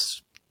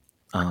lives.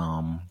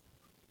 So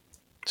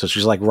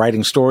she's like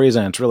writing stories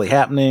and it's really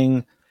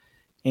happening.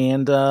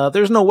 And,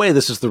 there's no way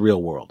this is the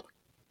real world.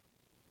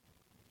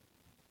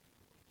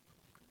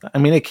 I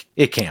mean,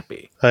 it can't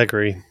be. I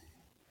agree.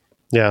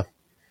 Yeah.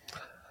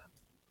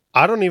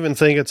 I don't even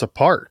think it's a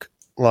park.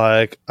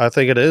 Like, I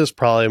think it is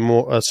probably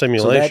more a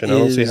simulation. I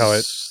don't see how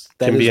it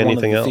can be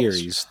anything else.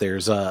 Theories.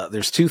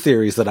 There's 2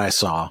 theories that I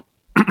saw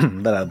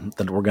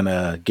that we're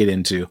gonna get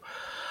into.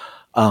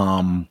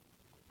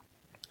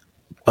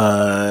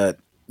 But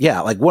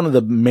yeah, like one of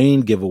the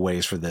main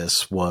giveaways for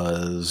this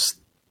was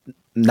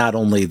not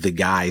only the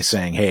guy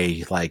saying,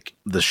 "Hey, like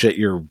the shit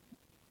you're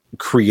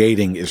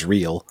creating is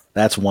real."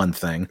 That's one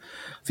thing.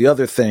 The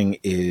other thing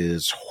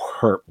is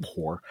her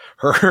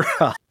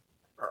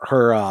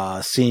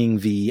seeing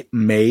the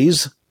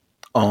maze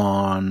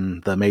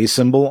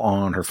symbol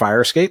on her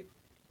fire escape.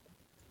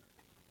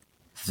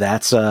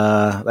 That's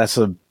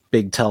a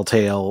big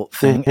telltale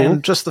thing.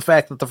 And just the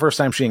fact that the first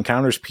time she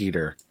encounters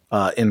Peter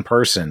in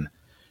person,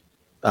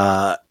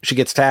 she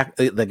gets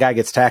the guy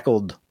gets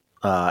tackled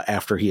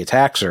after he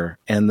attacks her,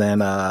 and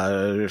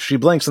then she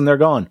blinks and they're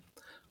gone,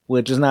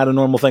 which is not a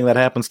normal thing that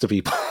happens to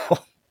people.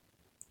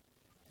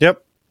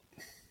 Yep.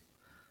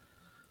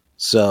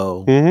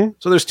 So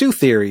there's 2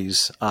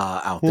 theories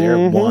out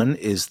there. One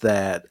is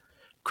that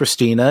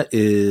Christina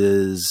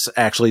is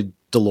actually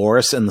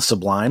Dolores in the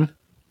Sublime.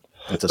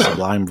 It's a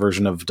Sublime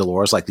version of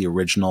Dolores, like the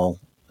original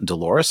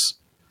Dolores,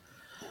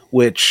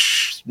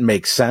 which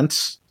makes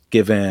sense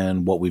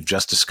given what we've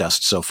just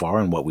discussed so far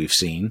and what we've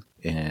seen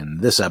in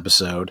this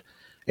episode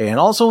and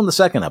also in the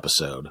second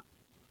episode.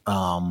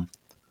 And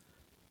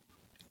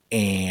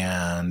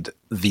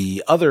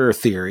the other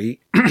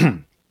theory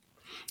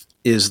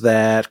is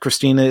that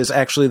Christina is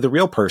actually the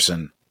real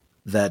person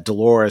that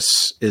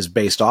Dolores is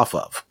based off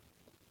of.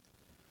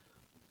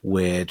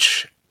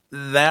 Which,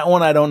 that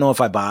one I don't know if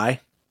I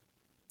buy.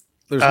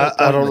 There's no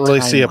I don't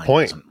really see a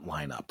point. Doesn't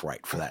line up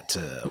right for that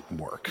to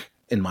work,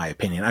 in my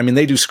opinion. I mean,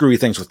 they do screwy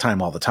things with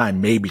time all the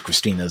time. Maybe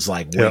Christina's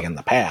like way in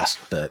the past,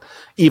 but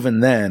even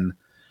then,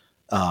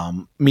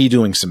 me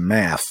doing some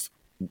math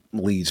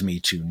leads me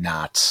to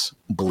not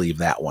believe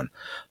that one.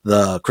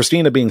 The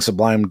Christina being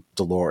Sublime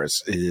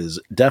Dolores is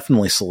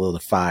definitely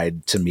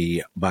solidified to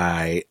me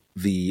by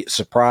the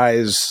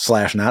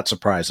surprise/not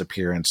surprise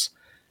appearance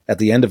at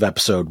the end of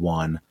episode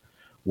 1,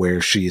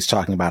 where she's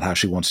talking about how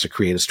she wants to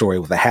create a story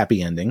with a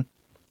happy ending.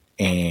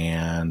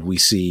 And we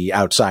see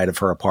outside of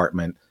her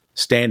apartment,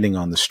 standing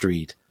on the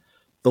street,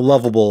 the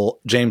lovable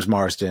James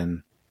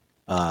Marsden,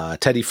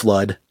 Teddy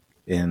Flood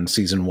in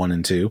season 1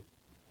 and 2,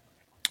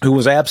 who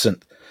was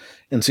absent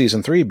in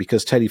season 3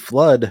 because Teddy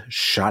Flood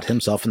shot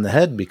himself in the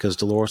head because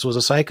Dolores was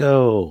a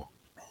psycho.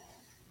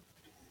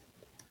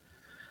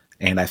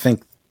 And I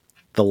think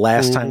the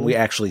last time we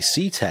actually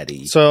see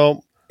Teddy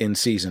in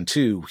season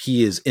 2,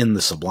 he is in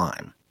the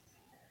Sublime.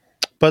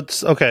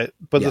 But okay,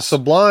 but the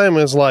Sublime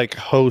is like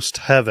host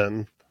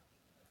heaven.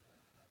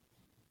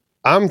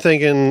 I'm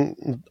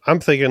thinking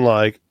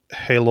like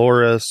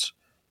Halores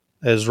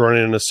is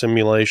running a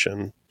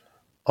simulation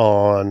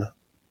on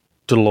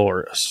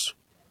Dolores.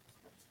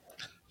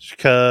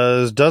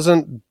 Because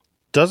doesn't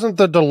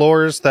the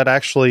Dolores that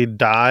actually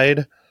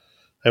died,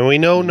 and we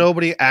know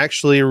nobody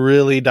actually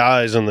really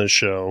dies in this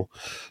show,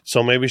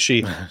 so maybe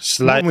she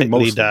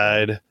slightly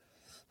died,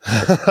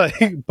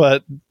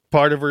 but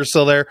part of her is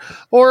still there,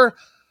 or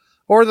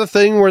the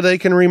thing where they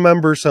can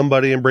remember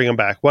somebody and bring them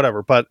back,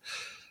 whatever. But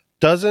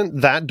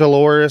doesn't that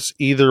Dolores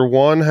either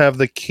one have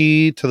the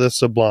key to the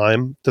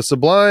Sublime? The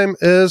Sublime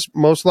is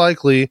most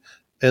likely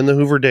in the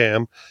Hoover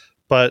Dam,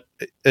 but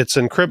it's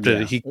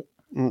encrypted. Yeah.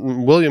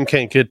 William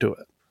can't get to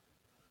it.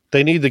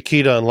 They need the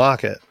key to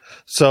unlock it.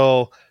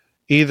 So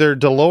either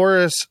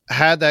Dolores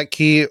had that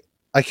key,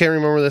 I can't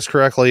remember this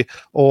correctly,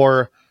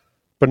 or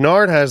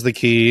Bernard has the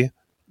key,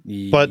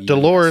 but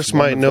Dolores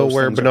might know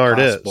where Bernard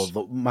is.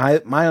 My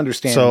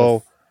understanding.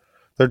 So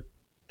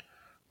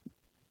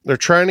they're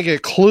trying to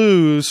get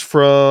clues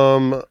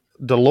from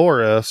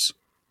Dolores,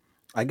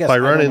 I guess, by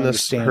running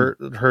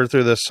her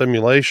through this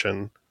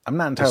simulation. I'm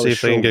not to entirely see if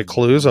sure they can get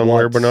clues on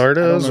where Bernard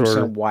is,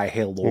 or why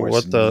Halores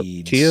what the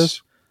key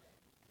is.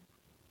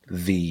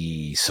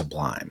 The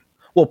Sublime.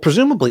 Well,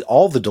 presumably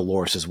all the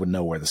Doloreses would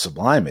know where the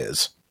Sublime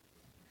is.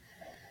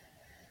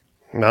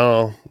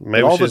 No,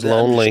 maybe she's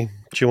lonely.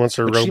 She wants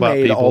her robot she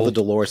made people all the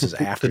Doloreses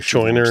after to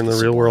join her in the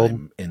real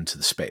world into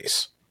the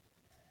space.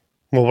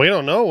 Well, we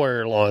don't know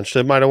where it launched.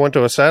 It might have went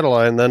to a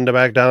satellite and then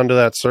back down to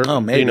that server. Oh,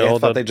 maybe. I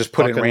thought they just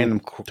put in random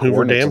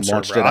coordinates and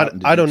launched it out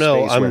into I don't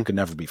know. Space where it could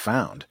never be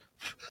found.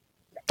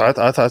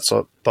 I thought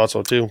so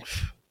too.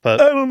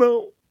 But I don't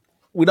know.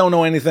 We don't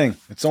know anything.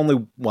 It's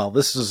only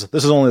this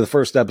is only the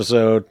first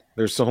episode.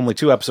 There's only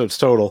 2 episodes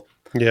total.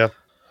 Yeah,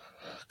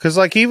 because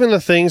like even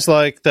the things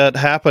like that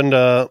happened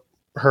to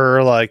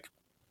her, like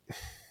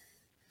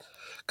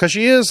because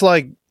she is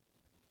like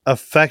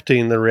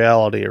affecting the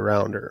reality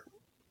around her,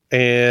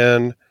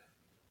 and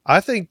I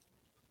think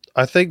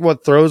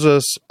what throws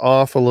us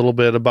off a little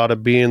bit about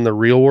it being the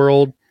real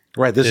world.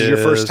 Right, this is your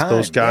first time.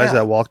 Those guys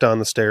that walk down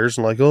the stairs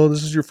and like, oh,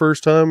 this is your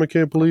first time. I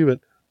can't believe it.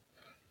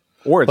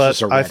 Or it's but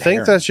just a red I think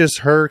herring. that's just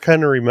her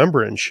kind of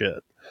remembering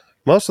shit.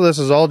 Most of this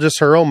is all just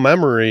her own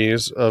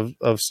memories of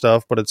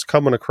stuff, but it's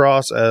coming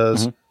across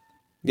as or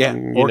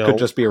it could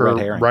just be a red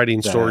herring.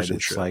 Writing stories and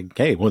it's shit. like,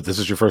 hey, this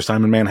is your first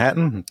time in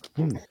Manhattan?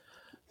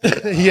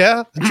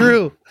 Yeah,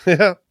 true.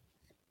 Yeah.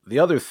 The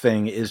other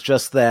thing is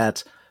just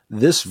that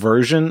this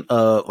version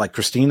of like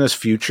Christina's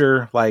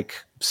future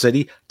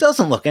city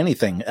doesn't look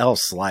anything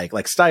else like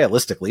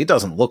stylistically, it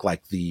doesn't look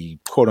like the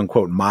quote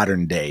unquote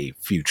modern day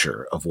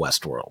future of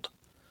Westworld.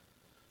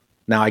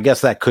 Now, I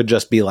guess that could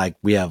just be like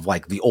we have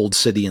like the old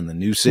city and the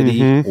new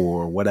city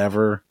or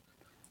whatever,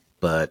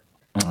 but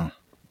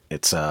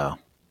it's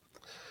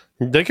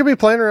they could be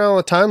playing around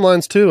with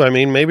timelines too. I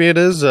mean, maybe it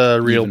is a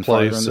real even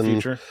farther place in the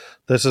and future.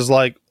 this is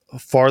like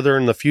farther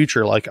in the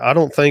future. Like I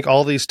don't think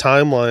all these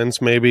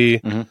timelines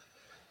maybe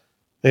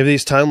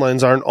these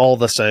timelines aren't all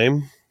the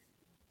same.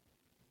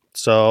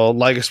 So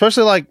like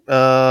especially like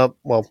third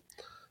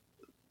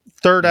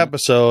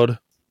episode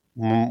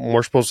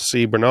we're supposed to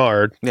see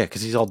Bernard. Yeah,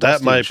 because he's all that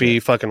dusty might and be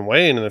shit. fucking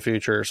Wayne in the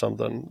future or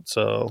something.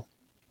 So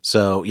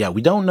yeah,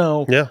 we don't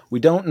know. Yeah, we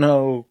don't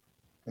know.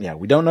 Yeah,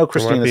 we don't know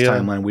Christina's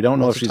timeline. We don't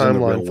know if she's in the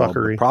real world.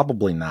 But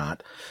probably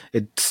not.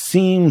 It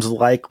seems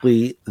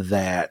likely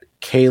that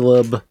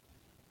Caleb,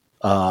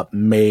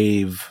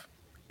 Maeve,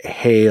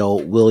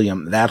 Hale,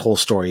 William, that whole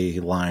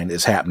storyline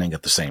is happening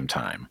at the same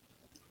time.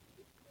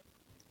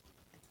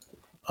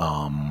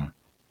 And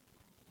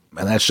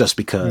that's just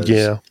because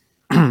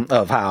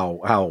of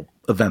how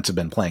events have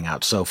been playing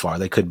out so far.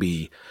 They could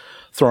be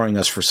throwing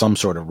us for some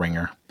sort of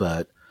ringer.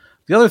 But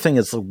the other thing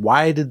is,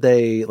 why did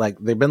they've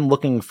been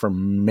looking for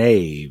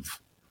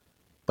Maeve,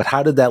 but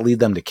how did that lead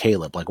them to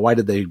Caleb? Like, why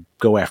did they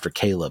go after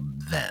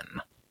Caleb then?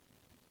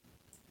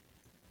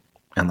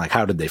 And like,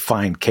 how did they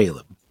find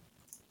Caleb?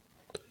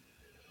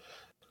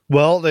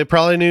 Well, they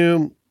probably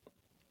knew,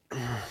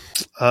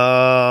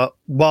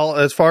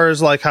 as far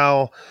as like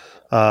how,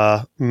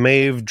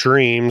 Maeve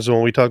dreams,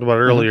 when we talked about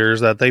earlier, is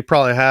that they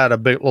probably had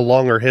a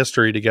longer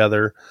history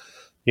together,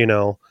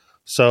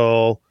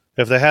 so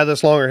if they had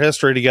this longer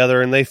history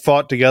together and they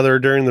fought together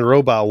during the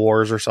robot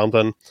wars or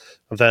something,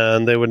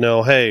 then they would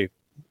know, hey,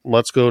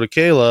 let's go to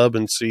Caleb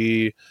and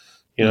see,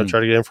 try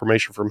to get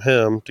information from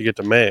him to get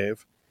to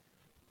Maeve.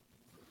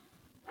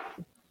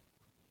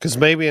 Because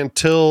maybe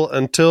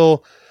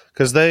until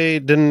because they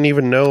didn't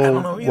even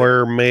know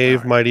where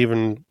Maeve might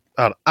even.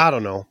 I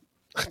don't know.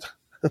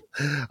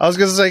 I was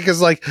gonna say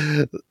because like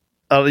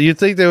you'd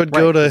think they would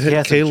go to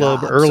hit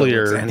Caleb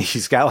earlier, so and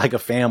he's got like a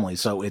family,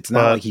 so it's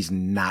not like he's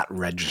not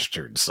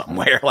registered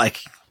somewhere.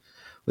 Like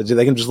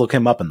they can just look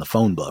him up in the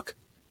phone book.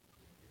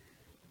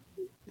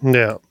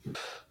 Yeah.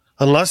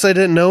 Unless they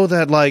didn't know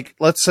that, like,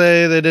 let's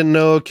say they didn't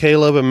know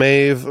Caleb and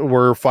Maeve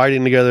were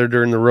fighting together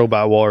during the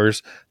Robot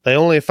Wars. They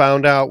only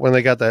found out when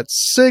they got that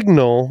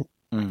signal,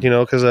 you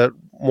know, because that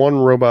one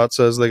robot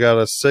says they got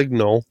a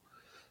signal.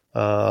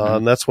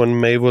 And that's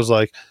when Maeve was,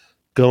 like,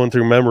 going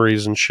through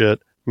memories and shit.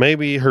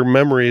 Maybe her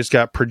memories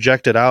got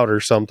projected out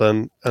or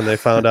something, and they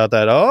found out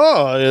that,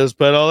 I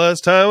spent all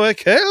this time with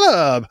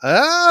Caleb.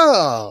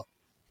 Oh.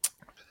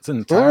 It's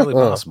entirely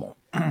possible.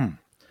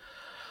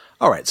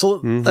 All right, so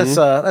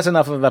that's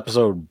enough of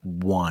episode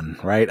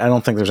 1, right? I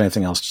don't think there's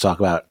anything else to talk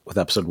about with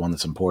episode 1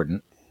 that's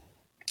important.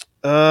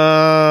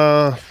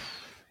 What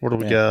do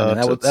we got?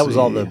 I mean, that was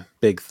all the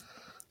big.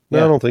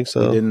 No, I don't think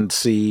so. We didn't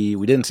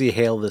see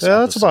Hale this. Yeah,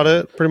 episode, that's about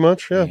it, pretty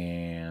much. Yeah,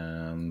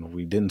 and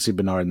we didn't see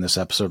Bernard in this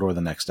episode or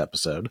the next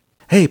episode.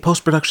 Hey,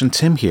 post-production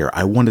Tim here.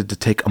 I wanted to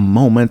take a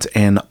moment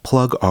and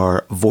plug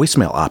our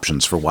voicemail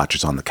options for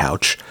Watchers on the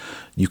Couch.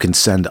 You can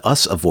send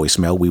us a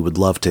voicemail. We would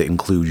love to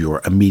include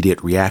your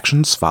immediate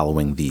reactions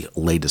following the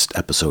latest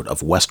episode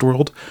of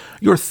Westworld,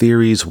 your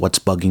theories, what's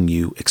bugging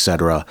you,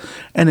 etc.,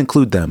 and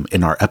include them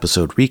in our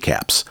episode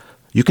recaps.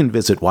 You can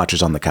visit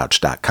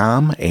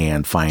watchersonthecouch.com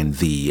and find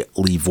the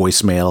leave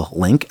voicemail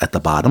link at the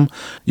bottom.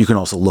 You can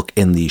also look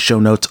in the show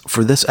notes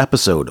for this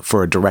episode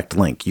for a direct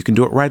link. You can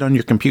do it right on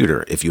your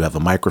computer if you have a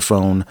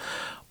microphone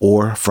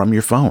or from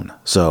your phone.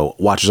 So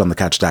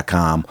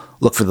watchersonthecouch.com,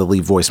 look for the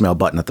leave voicemail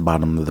button at the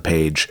bottom of the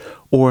page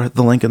or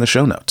the link in the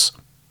show notes.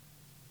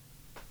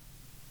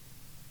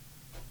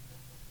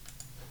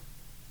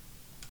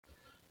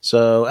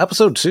 So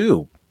episode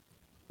 2,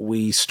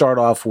 we start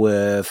off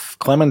with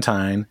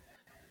Clementine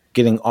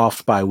getting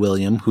offed by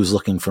William, who's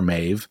looking for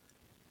Maeve,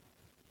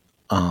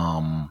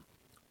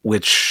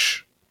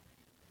 which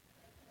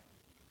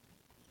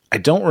I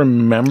don't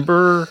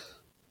remember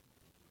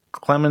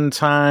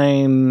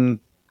Clementine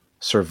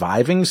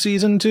surviving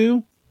season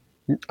 2.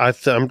 I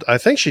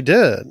think she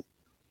did.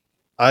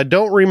 I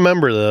don't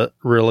remember that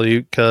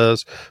really, but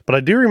I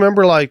do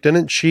remember, like,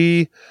 didn't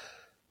she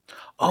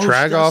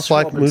drag off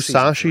like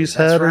Musashi's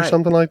head or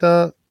something like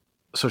that?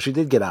 So she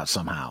did get out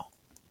somehow.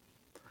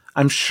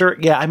 I'm sure.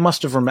 Yeah, I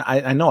must have.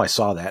 I know I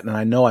saw that, and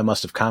I know I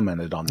must have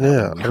commented on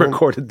that when we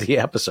recorded the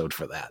episode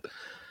for that.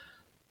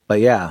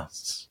 But yeah,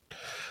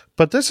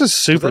 but this is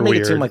super weird.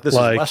 It seem like this is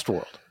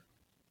Westworld.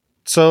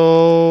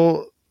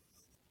 So,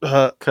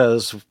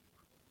 because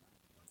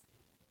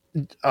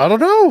I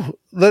don't know.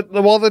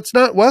 That's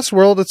not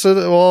Westworld. It's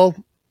I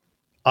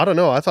don't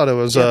know. I thought it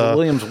was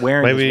William's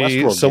wearing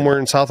maybe somewhere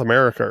in South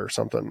America or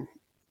something.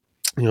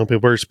 You know,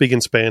 people are speaking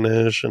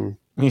Spanish, and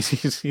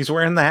he's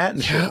wearing the hat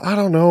and shit. I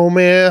don't know,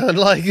 man.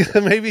 Like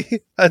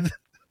maybe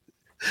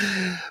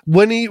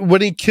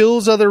when he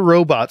kills other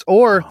robots,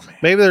 or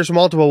maybe there's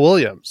multiple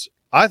Williams.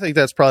 I think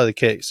that's probably the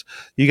case.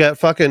 You got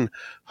fucking,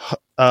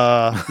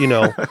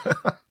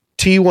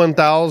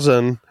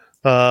 T-1000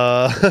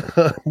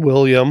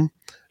 William,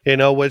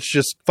 which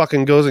just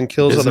fucking goes and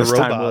kills Business other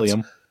robots. Time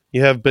William.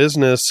 You have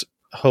business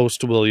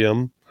host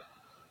William.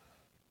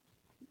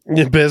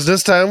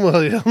 Business Time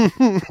William.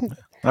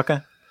 Okay.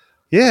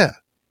 Yeah.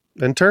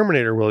 And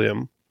Terminator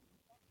William.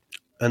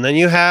 And then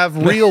you have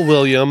real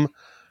William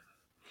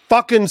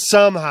fucking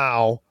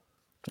somehow.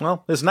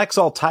 Well, his neck's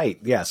all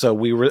tight. Yeah, so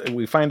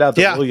we find out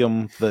that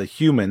William, the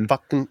human,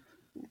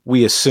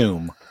 we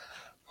assume,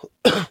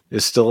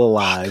 is still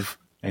alive,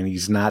 and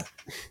he's not.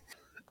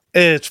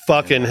 It's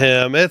fucking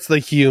him. It's the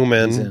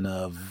human. He's in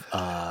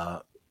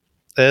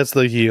it's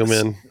the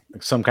human.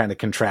 Some kind of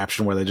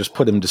contraption where they just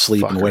put him to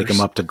sleep and wake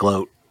him up to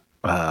gloat.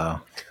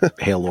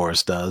 Hale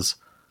Loris does.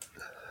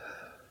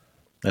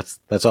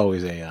 That's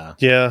always a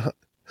yeah.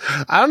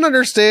 I don't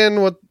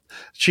understand what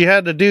she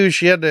had to do.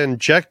 She had to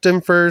inject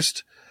him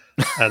first,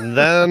 and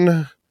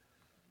then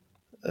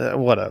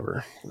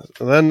whatever.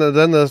 Then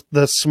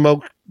the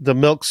smoke, the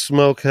milk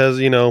smoke has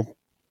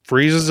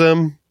freezes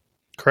him.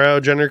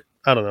 Cryogenic.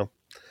 I don't know.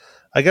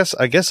 I guess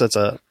it's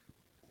a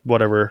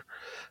whatever.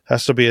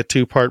 Has to be a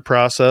 2-part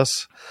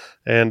process,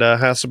 and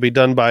has to be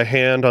done by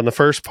hand on the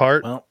first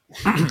part. Well,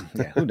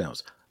 yeah, who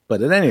knows?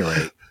 But at any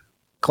rate,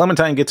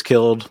 Clementine gets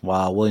killed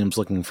while William's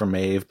looking for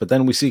Maeve. But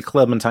then we see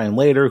Clementine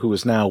later, who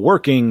is now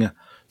working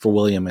for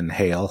William and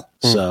Hale.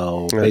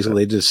 So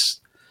basically,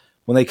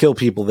 when they kill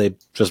people, they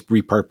just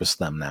repurpose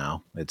them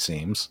now, it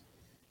seems.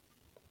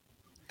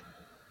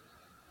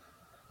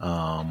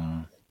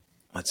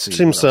 Let's see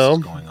seems what else so.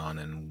 is going on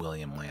in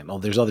William Land. Oh,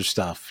 there's other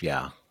stuff.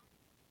 Yeah.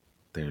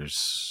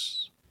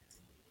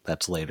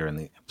 That's later in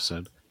the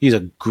episode. He's a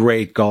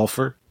great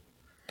golfer.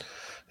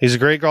 He's a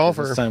great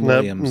golfer. Business Time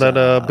Williams,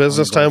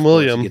 Business Time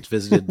William gets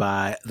visited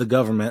by the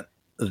government,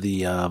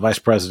 the vice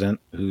president,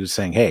 who's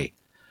saying, "Hey,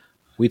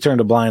 we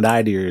turned a blind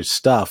eye to your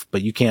stuff,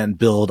 but you can't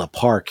build a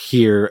park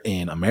here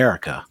in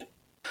America.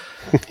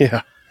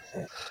 Yeah.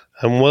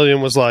 And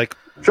William was like,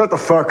 shut the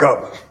fuck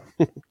up.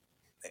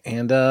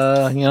 And,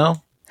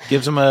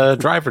 gives him a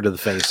driver to the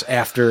face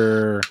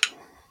after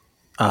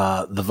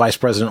the vice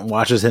president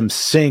watches him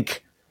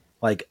sink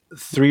like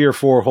 3 or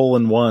 4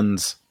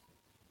 hole-in-ones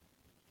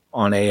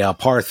on a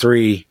par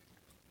 3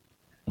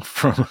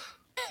 from...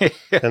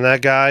 and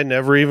that guy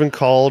never even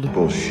called.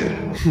 Bullshit.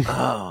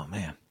 Oh,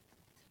 man.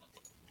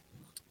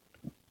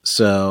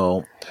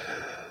 So,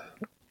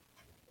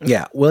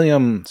 yeah,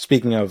 William,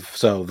 speaking of,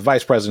 so the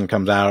vice president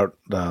comes out.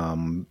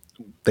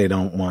 They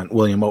don't want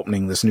William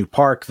opening this new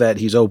park that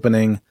he's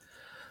opening.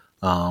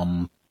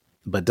 But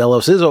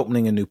Delos is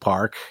opening a new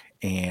park,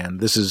 and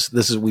this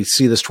is we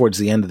see this towards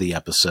the end of the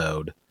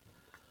episode.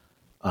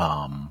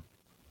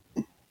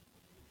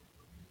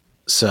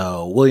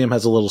 So William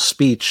has a little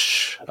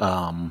speech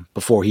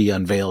before he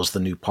unveils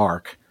the new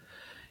park,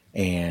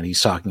 and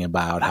he's talking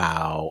about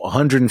how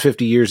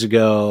 150 years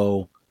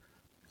ago,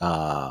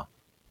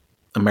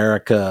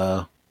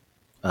 America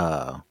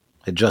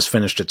had just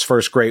finished its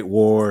first Great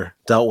War,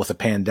 dealt with a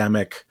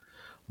pandemic,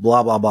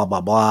 blah, blah, blah,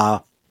 blah,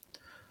 blah.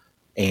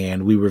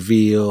 And we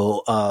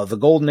reveal the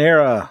golden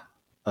era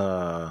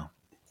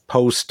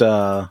post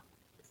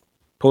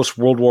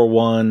World War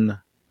I,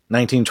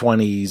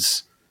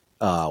 1920s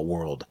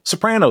world.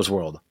 Sopranos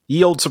world.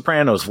 Ye old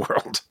Sopranos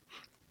world.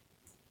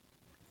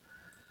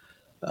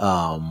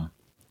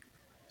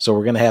 So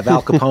we're going to have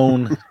Al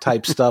Capone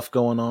type stuff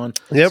going on.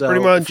 Yeah, so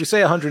pretty much. If you say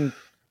 100...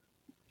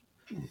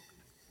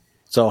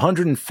 So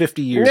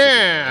 150 years ago,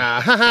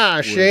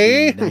 haha,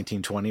 she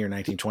 1920 or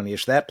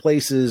 1920ish. That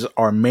places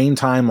our main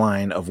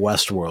timeline of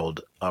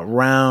Westworld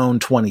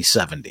around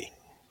 2070,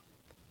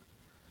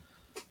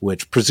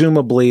 which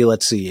presumably,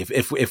 let's see,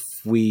 if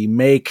we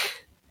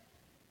make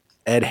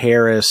Ed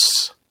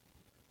Harris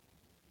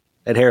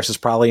is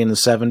probably in the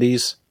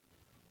 70s.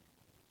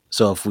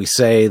 So if we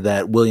say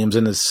that William's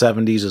in his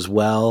 70s as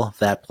well,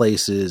 that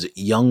places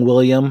young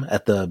William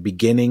at the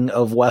beginning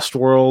of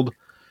Westworld.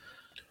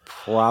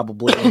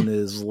 Probably in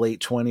his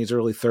late 20s,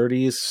 early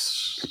 30s.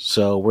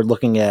 So we're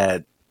looking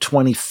at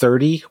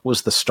 2030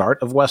 was the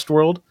start of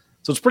Westworld.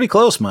 So it's pretty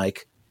close,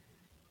 Mike.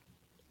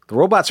 The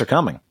robots are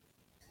coming.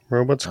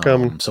 Robots are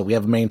coming. So we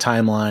have a main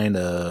timeline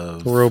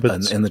of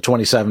robots in the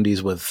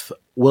 2070s with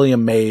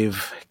William,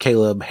 Maeve,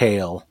 Caleb,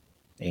 Hale,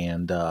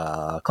 and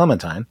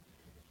Clementine.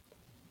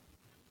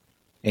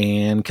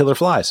 And Killer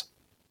Flies.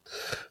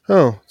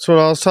 Oh, that's what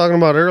I was talking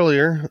about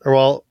earlier.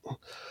 Well...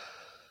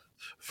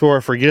 before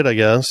I forget, I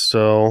guess.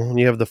 So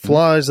you have the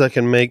flies that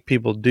can make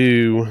people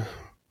do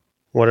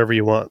whatever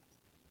you want.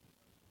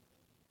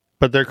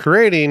 But they're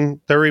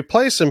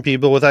replacing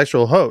people with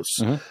actual hosts.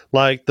 Mm-hmm.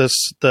 Like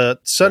the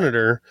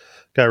senator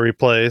got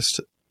replaced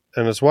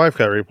and his wife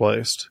got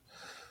replaced.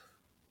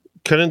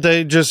 Couldn't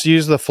they just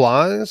use the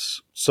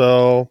flies?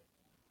 So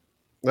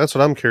that's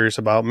what I'm curious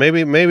about. Maybe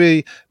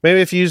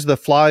if you use the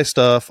fly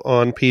stuff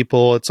on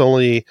people, it's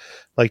only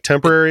like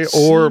temporary,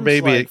 or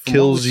maybe it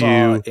kills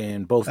you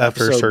in both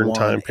after a certain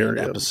time period.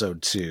 And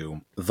episode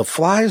 2, the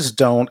flies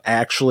don't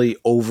actually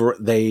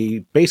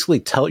they basically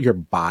tell your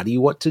body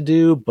what to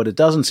do, but it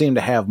doesn't seem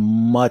to have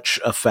much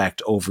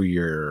effect over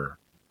your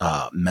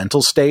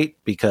mental state,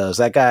 because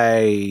that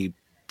guy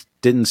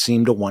didn't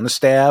seem to want to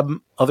stab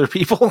other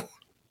people.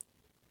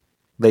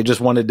 They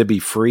just wanted to be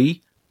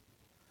free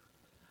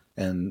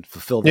and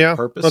fulfill their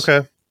purpose.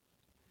 Okay.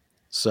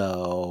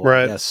 So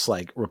right. I guess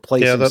like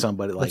replacing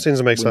somebody, like that seems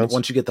to make sense.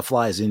 Once you get the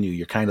flies in you,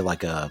 you're kind of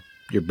like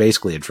you're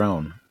basically a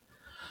drone.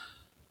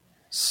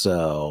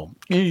 So,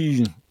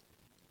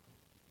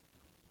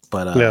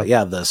 but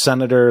the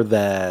senator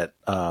that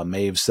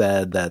Maeve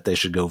said that they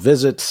should go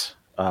visit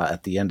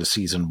at the end of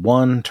season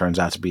 1 turns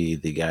out to be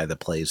the guy that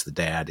plays the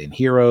dad in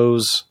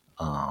Heroes,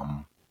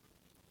 and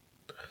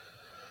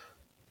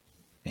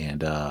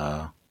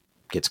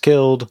gets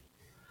killed.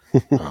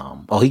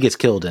 He gets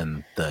killed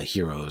in the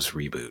Heroes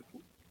reboot,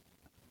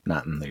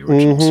 not in the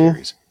original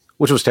series,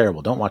 which was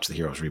terrible. Don't watch the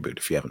Heroes reboot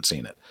if you haven't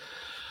seen it.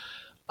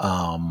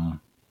 But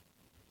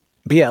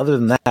yeah, other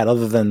than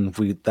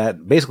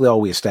that, basically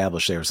all we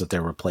established there is that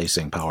they're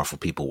replacing powerful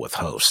people with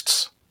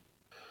hosts.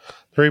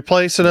 They're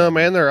replacing them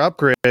and their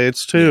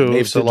upgrades too.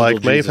 Yeah, so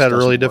like Maeve had a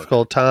really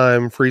difficult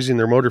time freezing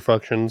their motor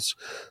functions.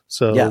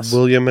 So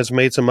William has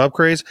made some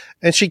upgrades,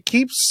 and she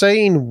keeps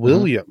saying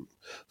William. Mm-hmm.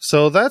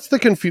 So that's the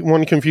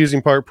one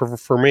confusing part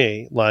for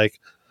me. Like,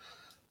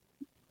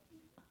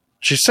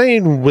 she's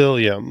saying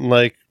William.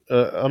 Like,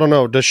 I don't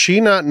know. Does she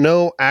not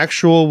know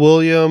actual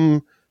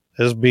William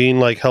is being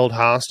like held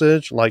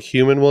hostage, like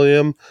human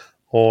William,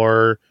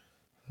 or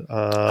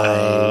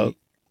does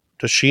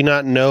she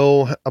not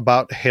know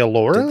about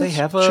Halores? Did they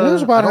have she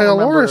knows about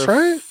Halores,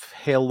 right?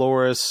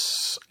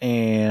 Halores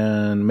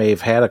and Maeve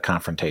had a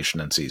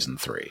confrontation in season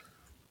 3.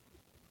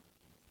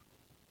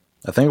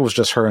 I think it was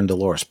just her and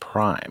Dolores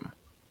Prime.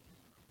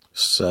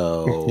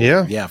 So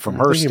from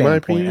her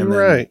standpoint, and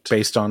then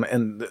based on,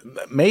 and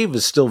Maeve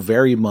is still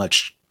very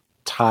much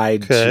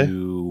tied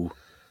to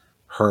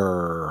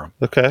her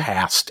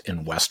past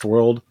in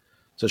Westworld.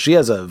 So she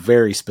has a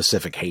very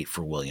specific hate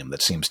for William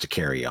that seems to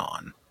carry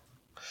on.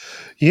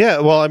 Yeah,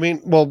 well, I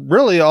mean,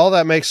 really, all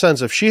that makes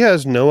sense. If she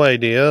has no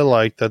idea,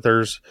 like, that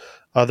there's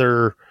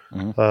other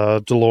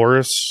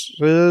Dolores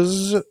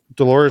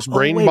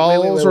brain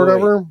balls or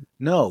whatever.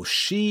 No,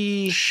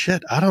 she...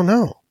 Shit, I don't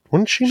know.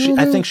 Wouldn't she know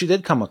that? I think she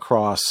did come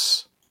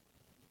across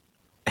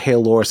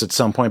Halores at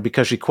some point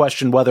because she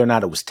questioned whether or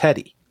not it was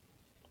Teddy.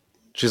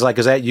 She's like,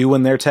 is that you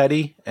in there,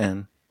 Teddy?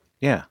 And,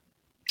 yeah.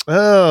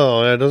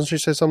 Oh, yeah, doesn't she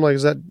say something like,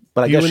 is that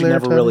But I you guess in she there,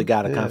 never Teddy? really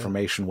got a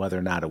confirmation whether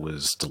or not it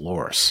was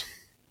Dolores.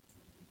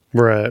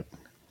 Right.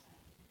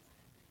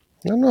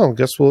 I don't know.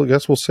 Guess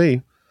we'll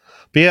see.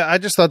 But yeah, I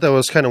just thought that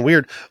was kind of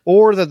weird,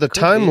 or that the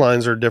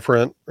timelines are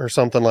different, or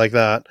something like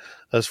that.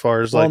 As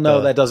far as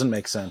that doesn't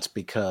make sense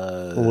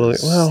because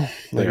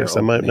I guess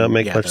that might not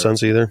make much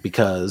sense either.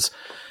 Because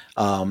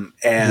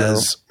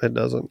as it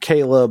doesn't.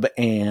 Caleb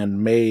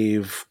and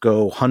Maeve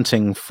go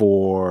hunting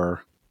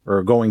for,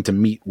 or going to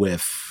meet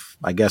with,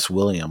 I guess,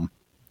 William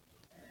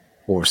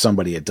or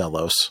somebody at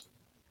Delos.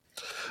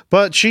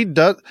 But she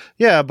does,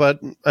 but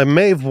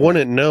Maeve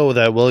wouldn't know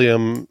that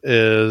William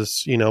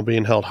is,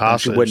 being held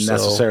hostage. And she wouldn't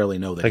necessarily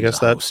know that. I guess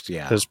that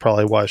is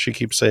probably why she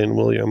keeps saying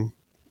William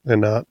and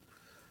not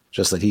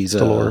just that he's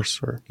Dolores.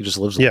 He just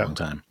lives a long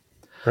time,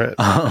 right?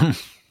 But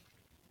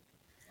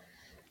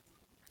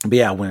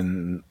yeah,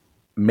 when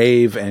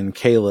Maeve and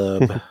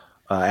Caleb,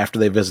 after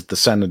they visit the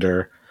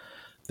senator,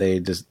 they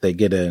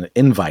get an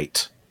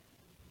invite.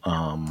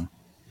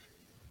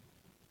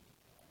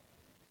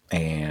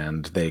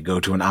 And they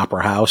go to an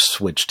opera house,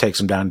 which takes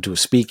them down to a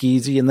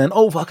speakeasy. And then,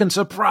 fucking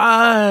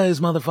surprise,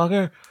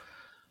 motherfucker.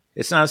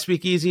 It's not a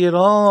speakeasy at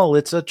all.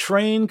 It's a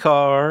train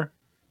car.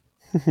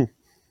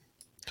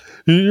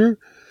 And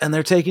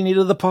they're taking you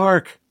to the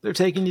park. They're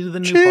taking you to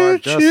the new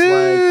park, just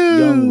like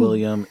young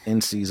William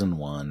in season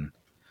 1.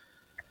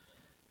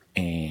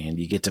 And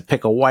you get to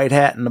pick a white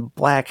hat and a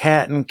black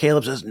hat. And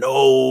Caleb says,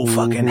 no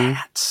fucking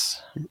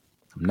hats.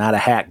 I'm not a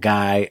hat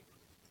guy.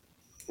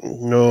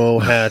 No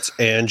hats,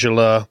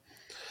 Angela.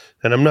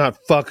 And I'm not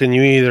fucking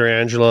you either,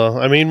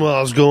 Angela. I mean, I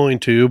was going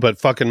to, but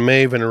fucking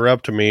Maeve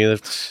interrupted me. Ugh.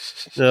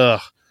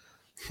 Got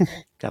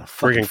a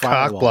freaking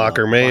cock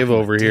blocker Maeve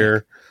over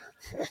here.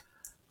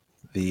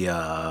 He's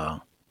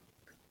like,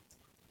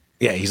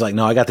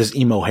 no, I got this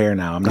emo hair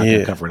now. I'm not going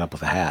to cover it up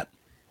with a hat.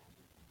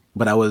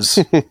 But I was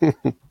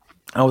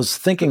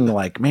thinking,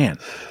 like, man,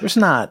 there's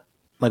not,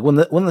 like,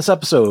 when this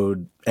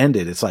episode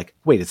ended, it's like,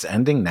 wait, it's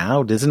ending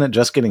now? Isn't it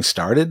just getting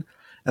started?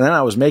 And then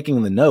I was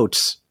making the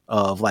notes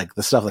of, like,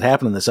 the stuff that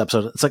happened in this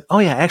episode. It's like, oh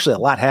yeah, actually a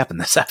lot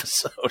happened this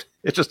episode.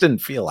 It just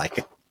didn't feel like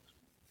it.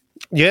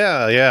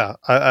 Yeah.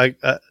 I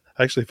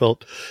actually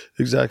felt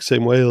the exact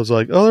same way. I was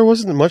like, oh, there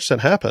wasn't much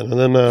that happened.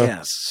 And then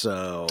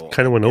so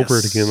kind of went over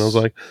it again. I was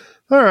like,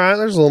 all right,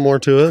 there's a little more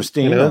to it.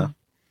 Christina,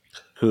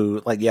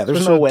 who, like,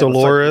 there's no way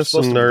Dolores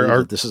like,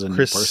 and this is a new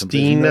Christina.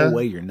 person. There's no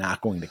way you're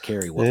not going to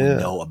carry what we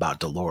know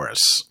about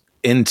Dolores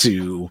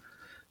into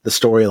the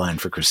storyline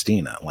for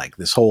Christina. Like,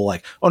 this whole,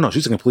 like, oh no,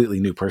 she's a completely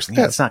new person.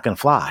 Yeah, it's not going to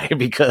fly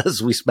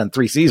because we spent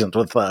 3 seasons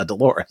with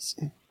Dolores.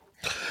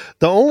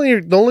 The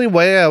only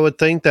way I would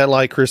think that,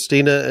 like,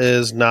 Christina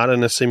is not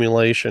in a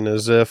simulation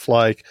is if,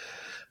 like,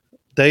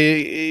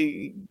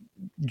 they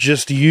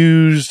just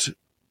used,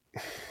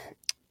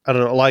 I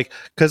don't know, like,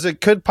 because it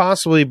could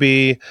possibly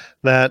be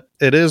that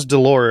it is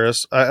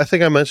Dolores. I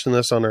think I mentioned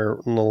this on our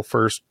little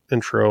first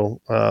intro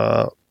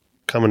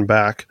coming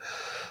back,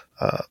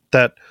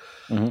 that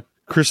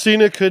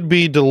Christina could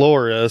be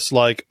Dolores,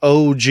 like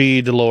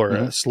OG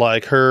Dolores,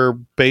 like her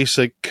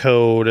basic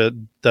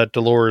code that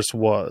Dolores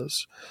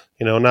was.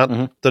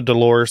 Not the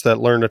Dolores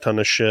that learned a ton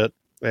of shit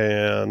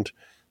and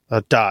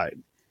died.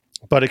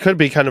 But it could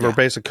be kind of her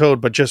basic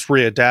code, but just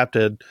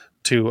readapted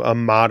to a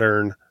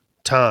modern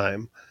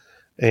time.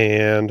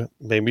 And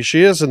maybe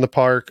she is in the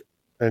park,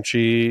 and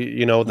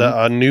she,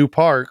 a new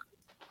park.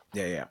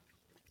 Yeah.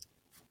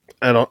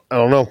 I don't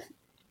know.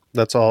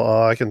 That's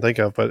all I can think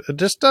of, but it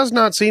just does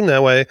not seem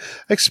that way,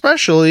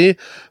 especially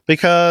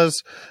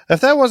because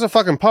if that was a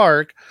fucking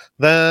park,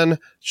 then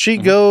she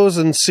goes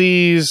and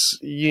sees,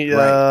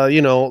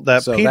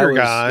 that Peter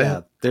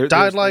guy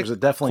died like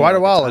quite a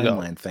while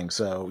ago. Thing.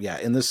 So yeah,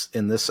 in this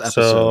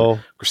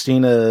episode,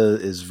 Christina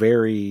is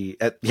very,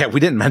 we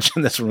didn't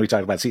mention this when we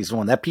talked about season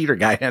 1. That Peter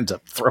guy ends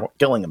up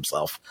killing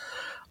himself.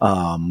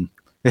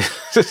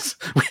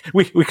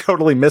 we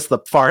totally missed the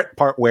part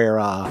where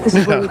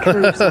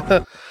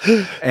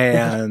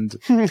and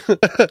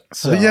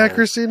so yeah,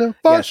 Christina,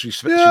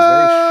 she's very shook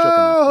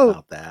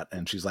about that,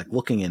 and she's like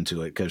looking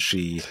into it because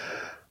she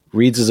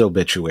reads his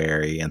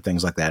obituary and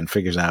things like that and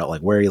figures out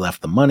like where he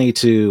left the money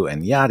to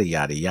and yada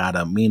yada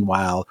yada.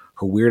 Meanwhile,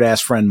 her weird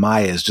ass friend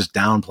Maya is just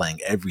downplaying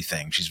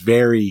everything. She's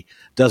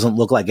doesn't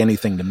look like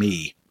anything to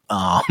me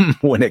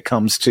when it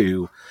comes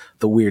to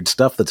the weird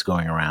stuff that's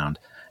going around.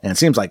 And it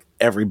seems like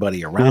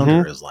everybody around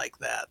her is like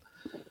that.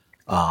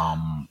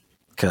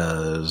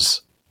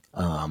 Because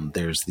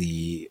there's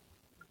the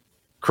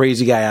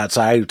crazy guy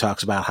outside who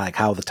talks about like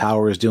how the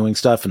tower is doing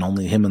stuff and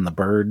only him and the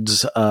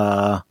birds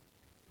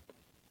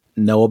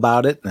know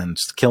about it and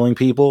it's killing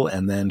people.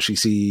 And then she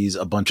sees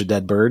a bunch of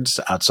dead birds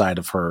outside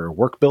of her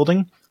work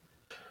building.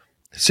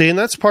 See, and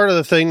that's part of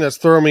the thing that's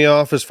throwing me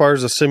off as far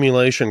as the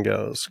simulation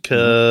goes,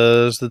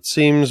 because it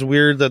seems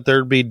weird that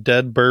there'd be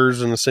dead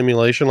birds in a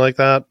simulation like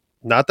that.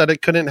 Not that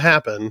it couldn't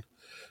happen,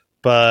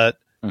 but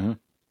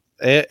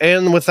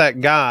and with that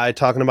guy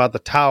talking about the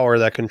tower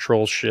that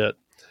controls shit.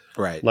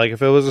 Right. Like,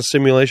 if it was a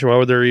simulation, why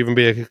would there even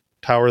be a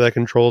tower that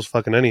controls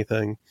fucking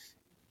anything?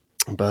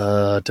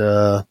 But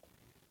I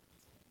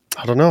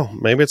don't know.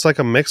 Maybe it's like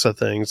a mix of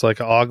things, like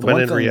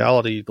augmented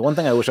reality. The one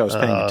thing I wish I was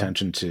paying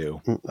attention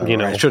to, you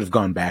know, I should have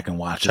gone back and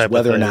watched, is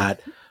whether or not,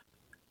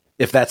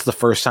 if that's the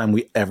first time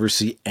we ever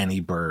see any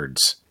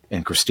birds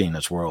in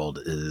Christina's world,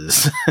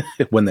 is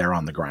when they're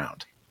on the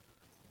ground.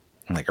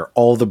 Like, are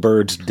all the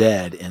birds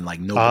dead and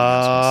like nobody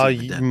else can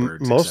see the dead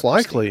birds? Most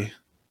likely.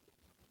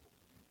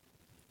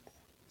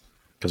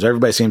 Because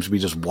everybody seems to be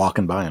just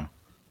walking by them.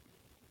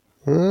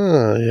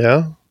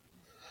 Yeah.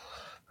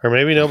 Or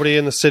maybe nobody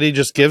in the city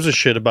just gives a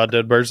shit about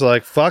dead birds. They're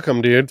like, fuck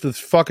them, dude. The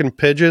fucking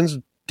pigeons,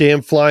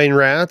 damn flying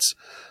rats.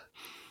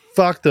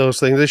 Fuck those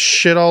things. They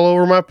shit all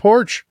over my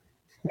porch.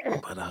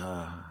 But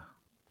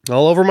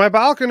all over my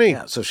balcony.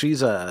 Yeah, so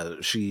she's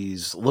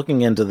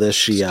looking into this.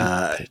 She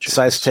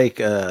decides to take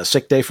a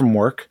sick day from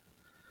work,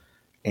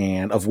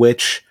 and of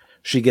which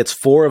she gets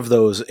 4 of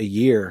those a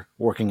year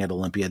working at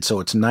Olympiad. So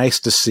it's nice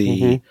to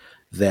see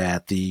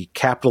that the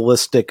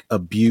capitalistic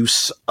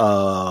abuse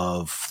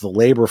of the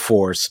labor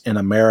force in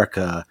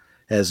America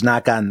has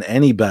not gotten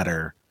any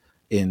better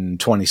in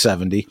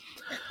 2070.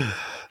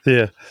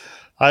 Yeah.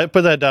 I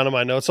put that down in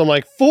my notes. I'm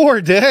like, 4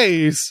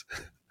 days.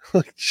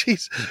 Like,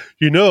 jeez,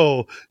 you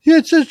know, yeah,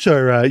 it's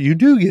all right. You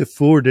do get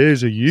 4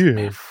 days a year.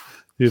 Man,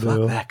 you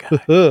know, that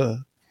guy.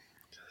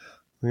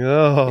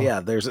 Oh,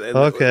 yeah. There's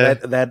okay.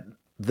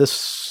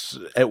 This,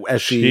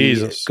 as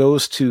she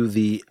goes to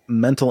the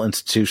mental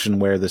institution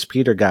where this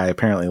Peter guy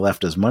apparently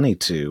left his money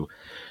to,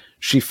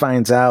 she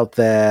finds out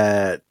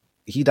that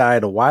he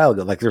died a while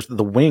ago. Like,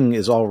 the wing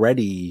is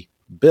already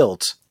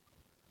built,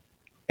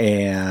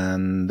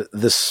 and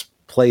this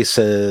place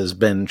has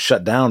been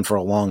shut down for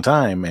a long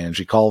time. And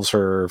she calls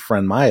her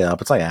friend Maya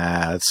up. It's like,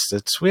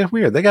 it's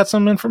weird. They got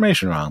some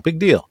information wrong. Big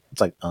deal.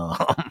 It's like,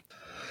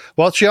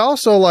 well, she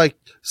also like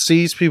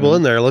sees people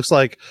in there. It looks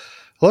like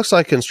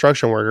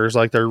construction workers,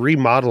 like they're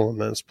remodeling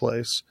this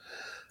place.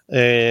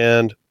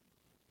 And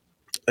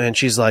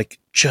she's like,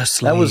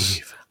 just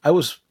leave.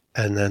 What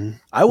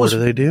do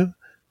they do?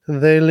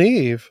 They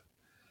leave.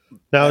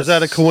 Now, is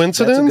that a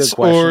coincidence,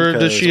 or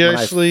does she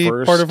actually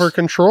part of her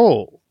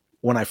control?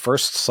 When I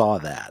first saw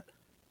that,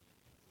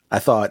 I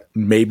thought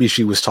maybe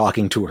she was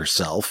talking to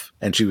herself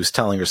and she was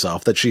telling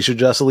herself that she should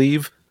just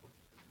leave.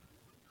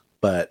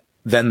 But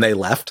then they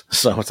left.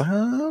 So it's like,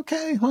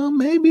 okay, well,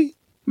 maybe.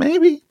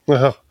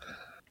 Well,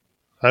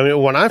 I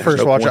mean, when I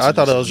first watched it, I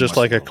thought it was just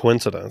like a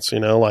coincidence, you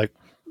know, like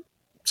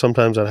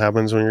sometimes that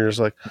happens when you're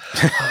just like,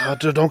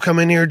 don't come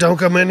in here. Don't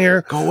come in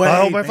here. Go away.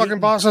 I hope my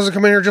fucking boss doesn't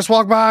come in here. Just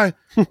walk by.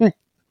 And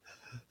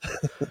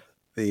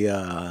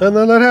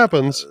then that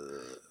happens.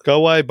 Go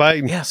away,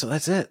 Biden. Yeah, so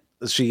that's it.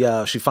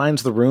 She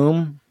finds the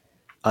room.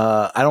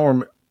 I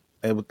don't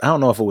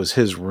know if it was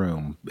his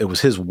room. It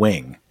was his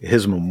wing,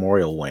 his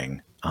memorial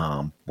wing,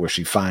 where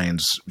she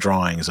finds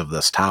drawings of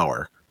this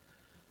tower,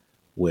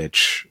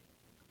 which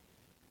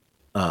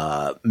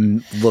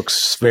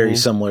looks very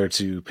similar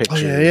to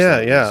pictures.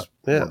 Yeah.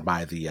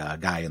 By the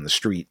guy in the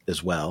street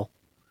as well.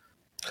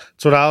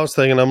 That's what I was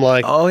thinking. I'm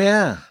like, oh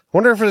yeah.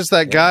 Wonder if it's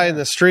that guy in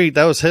the street.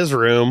 That was his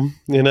room.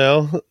 You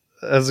know,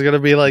 is it going to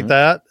be like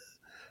that?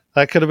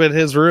 That could have been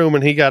his room,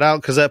 and he got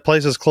out because that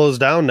place is closed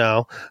down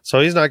now. So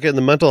he's not getting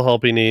the mental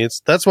help he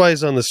needs. That's why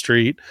he's on the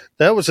street.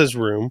 That was his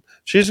room.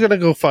 She's going to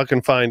go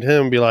fucking find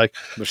him and be like,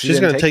 she's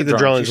going to take the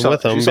drawings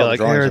with him and be like,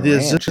 here, are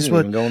these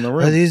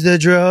the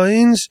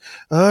drawings?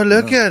 Oh,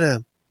 look at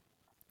him.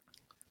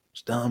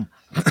 It's dumb.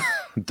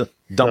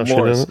 Dumb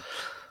Morris.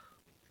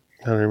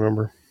 I don't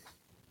remember.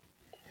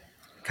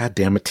 God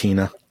damn it,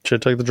 Tina.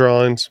 Should take the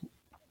drawings.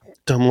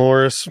 Dumb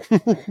Loris.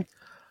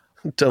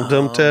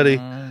 Dumb Teddy.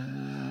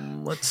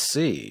 Let's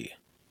see.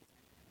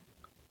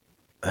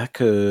 That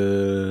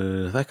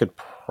could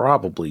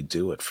probably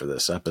do it for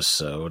this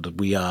episode.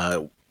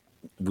 William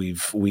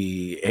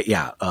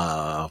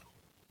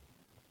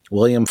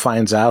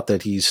finds out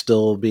that he's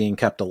still being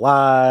kept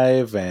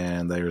alive,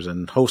 and there's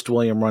a host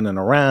William running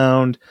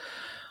around.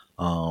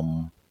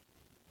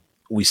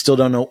 We still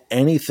don't know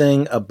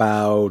anything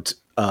about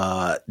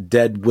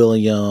Dead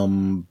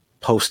William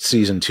post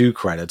season 2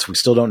 credits. We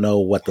still don't know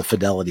what the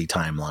Fidelity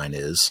timeline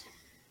is,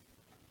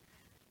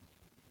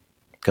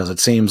 because it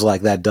seems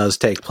like that does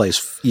take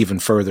place even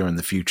further in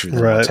the future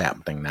than what's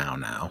happening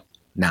now.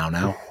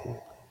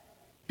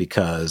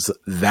 Because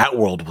that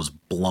world was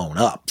blown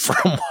up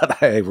from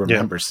what I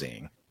remember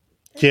seeing.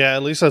 Yeah,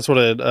 at least that's what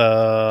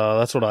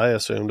I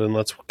assumed, and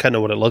that's kind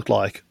of what it looked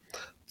like.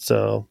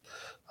 So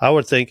I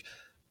would think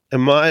in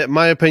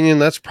my opinion,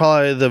 that's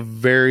probably the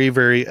very,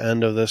 very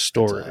end of this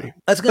story.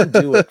 That's going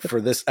to do it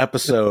for this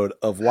episode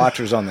of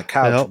Watchers on the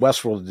Couch, Yep.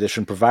 Westworld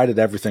Edition, provided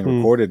everything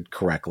recorded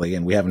correctly,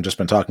 and we haven't just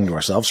been talking to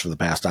ourselves for the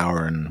past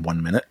hour and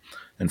 1 minute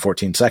and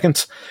 14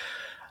 seconds.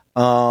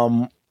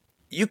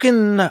 You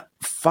can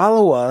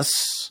follow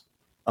us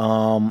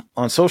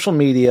on social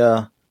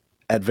media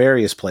at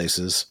various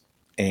places,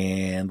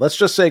 and let's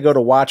just say go to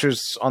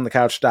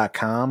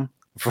watchersonthecouch.com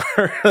for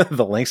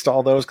the links to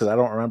all those, because I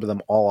don't remember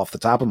them all off the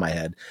top of my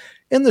head.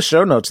 In the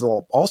show notes,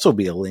 there'll also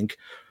be a link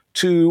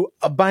to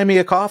Buy Me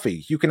a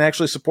Coffee. You can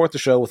actually support the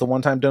show with a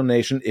one-time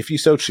donation if you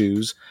so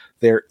choose.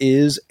 There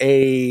is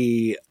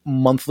a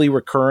monthly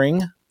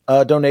recurring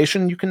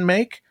donation you can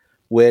make,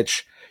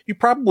 which you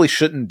probably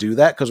shouldn't do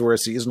that because we're a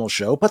seasonal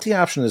show, but the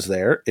option is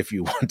there if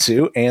you want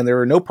to, and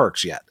there are no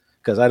perks yet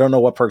because I don't know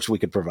what perks we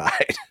could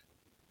provide,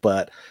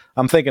 but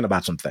I'm thinking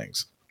about some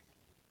things.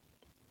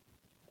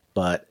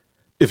 But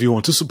if you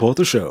want to support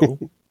the show,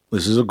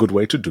 this is a good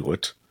way to do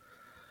it.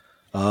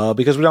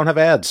 Because we don't have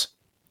ads.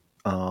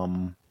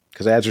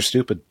 Because ads are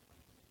stupid.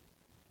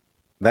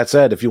 That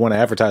said, if you want to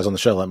advertise on the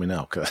show, let me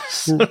know.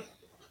 Because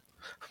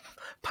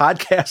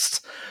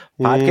podcasts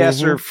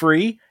are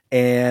free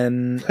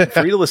and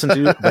free to listen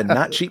to, but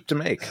not cheap to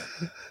make.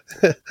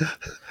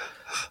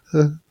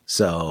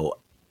 So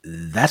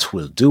that's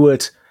will do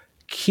it.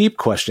 Keep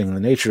questioning the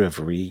nature of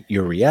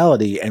your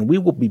reality, and we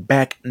will be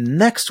back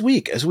next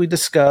week as we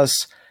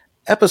discuss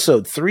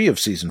episode 3 of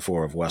season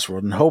 4 of Westworld,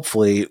 and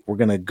hopefully we're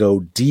going to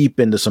go deep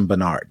into some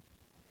Bernard.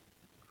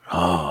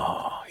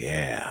 Oh,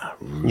 yeah.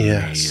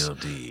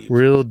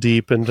 Real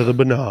deep into the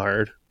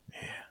Bernard.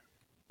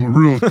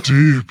 Real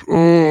deep.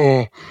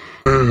 Oh,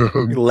 man.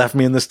 You left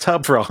me in this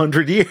tub for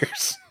 100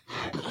 years.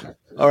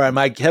 All right,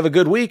 Mike, have a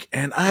good week,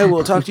 and I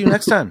will talk to you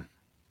next time.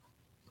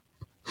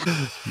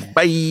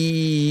 Bye.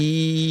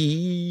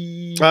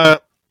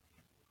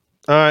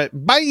 All right.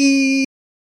 Bye.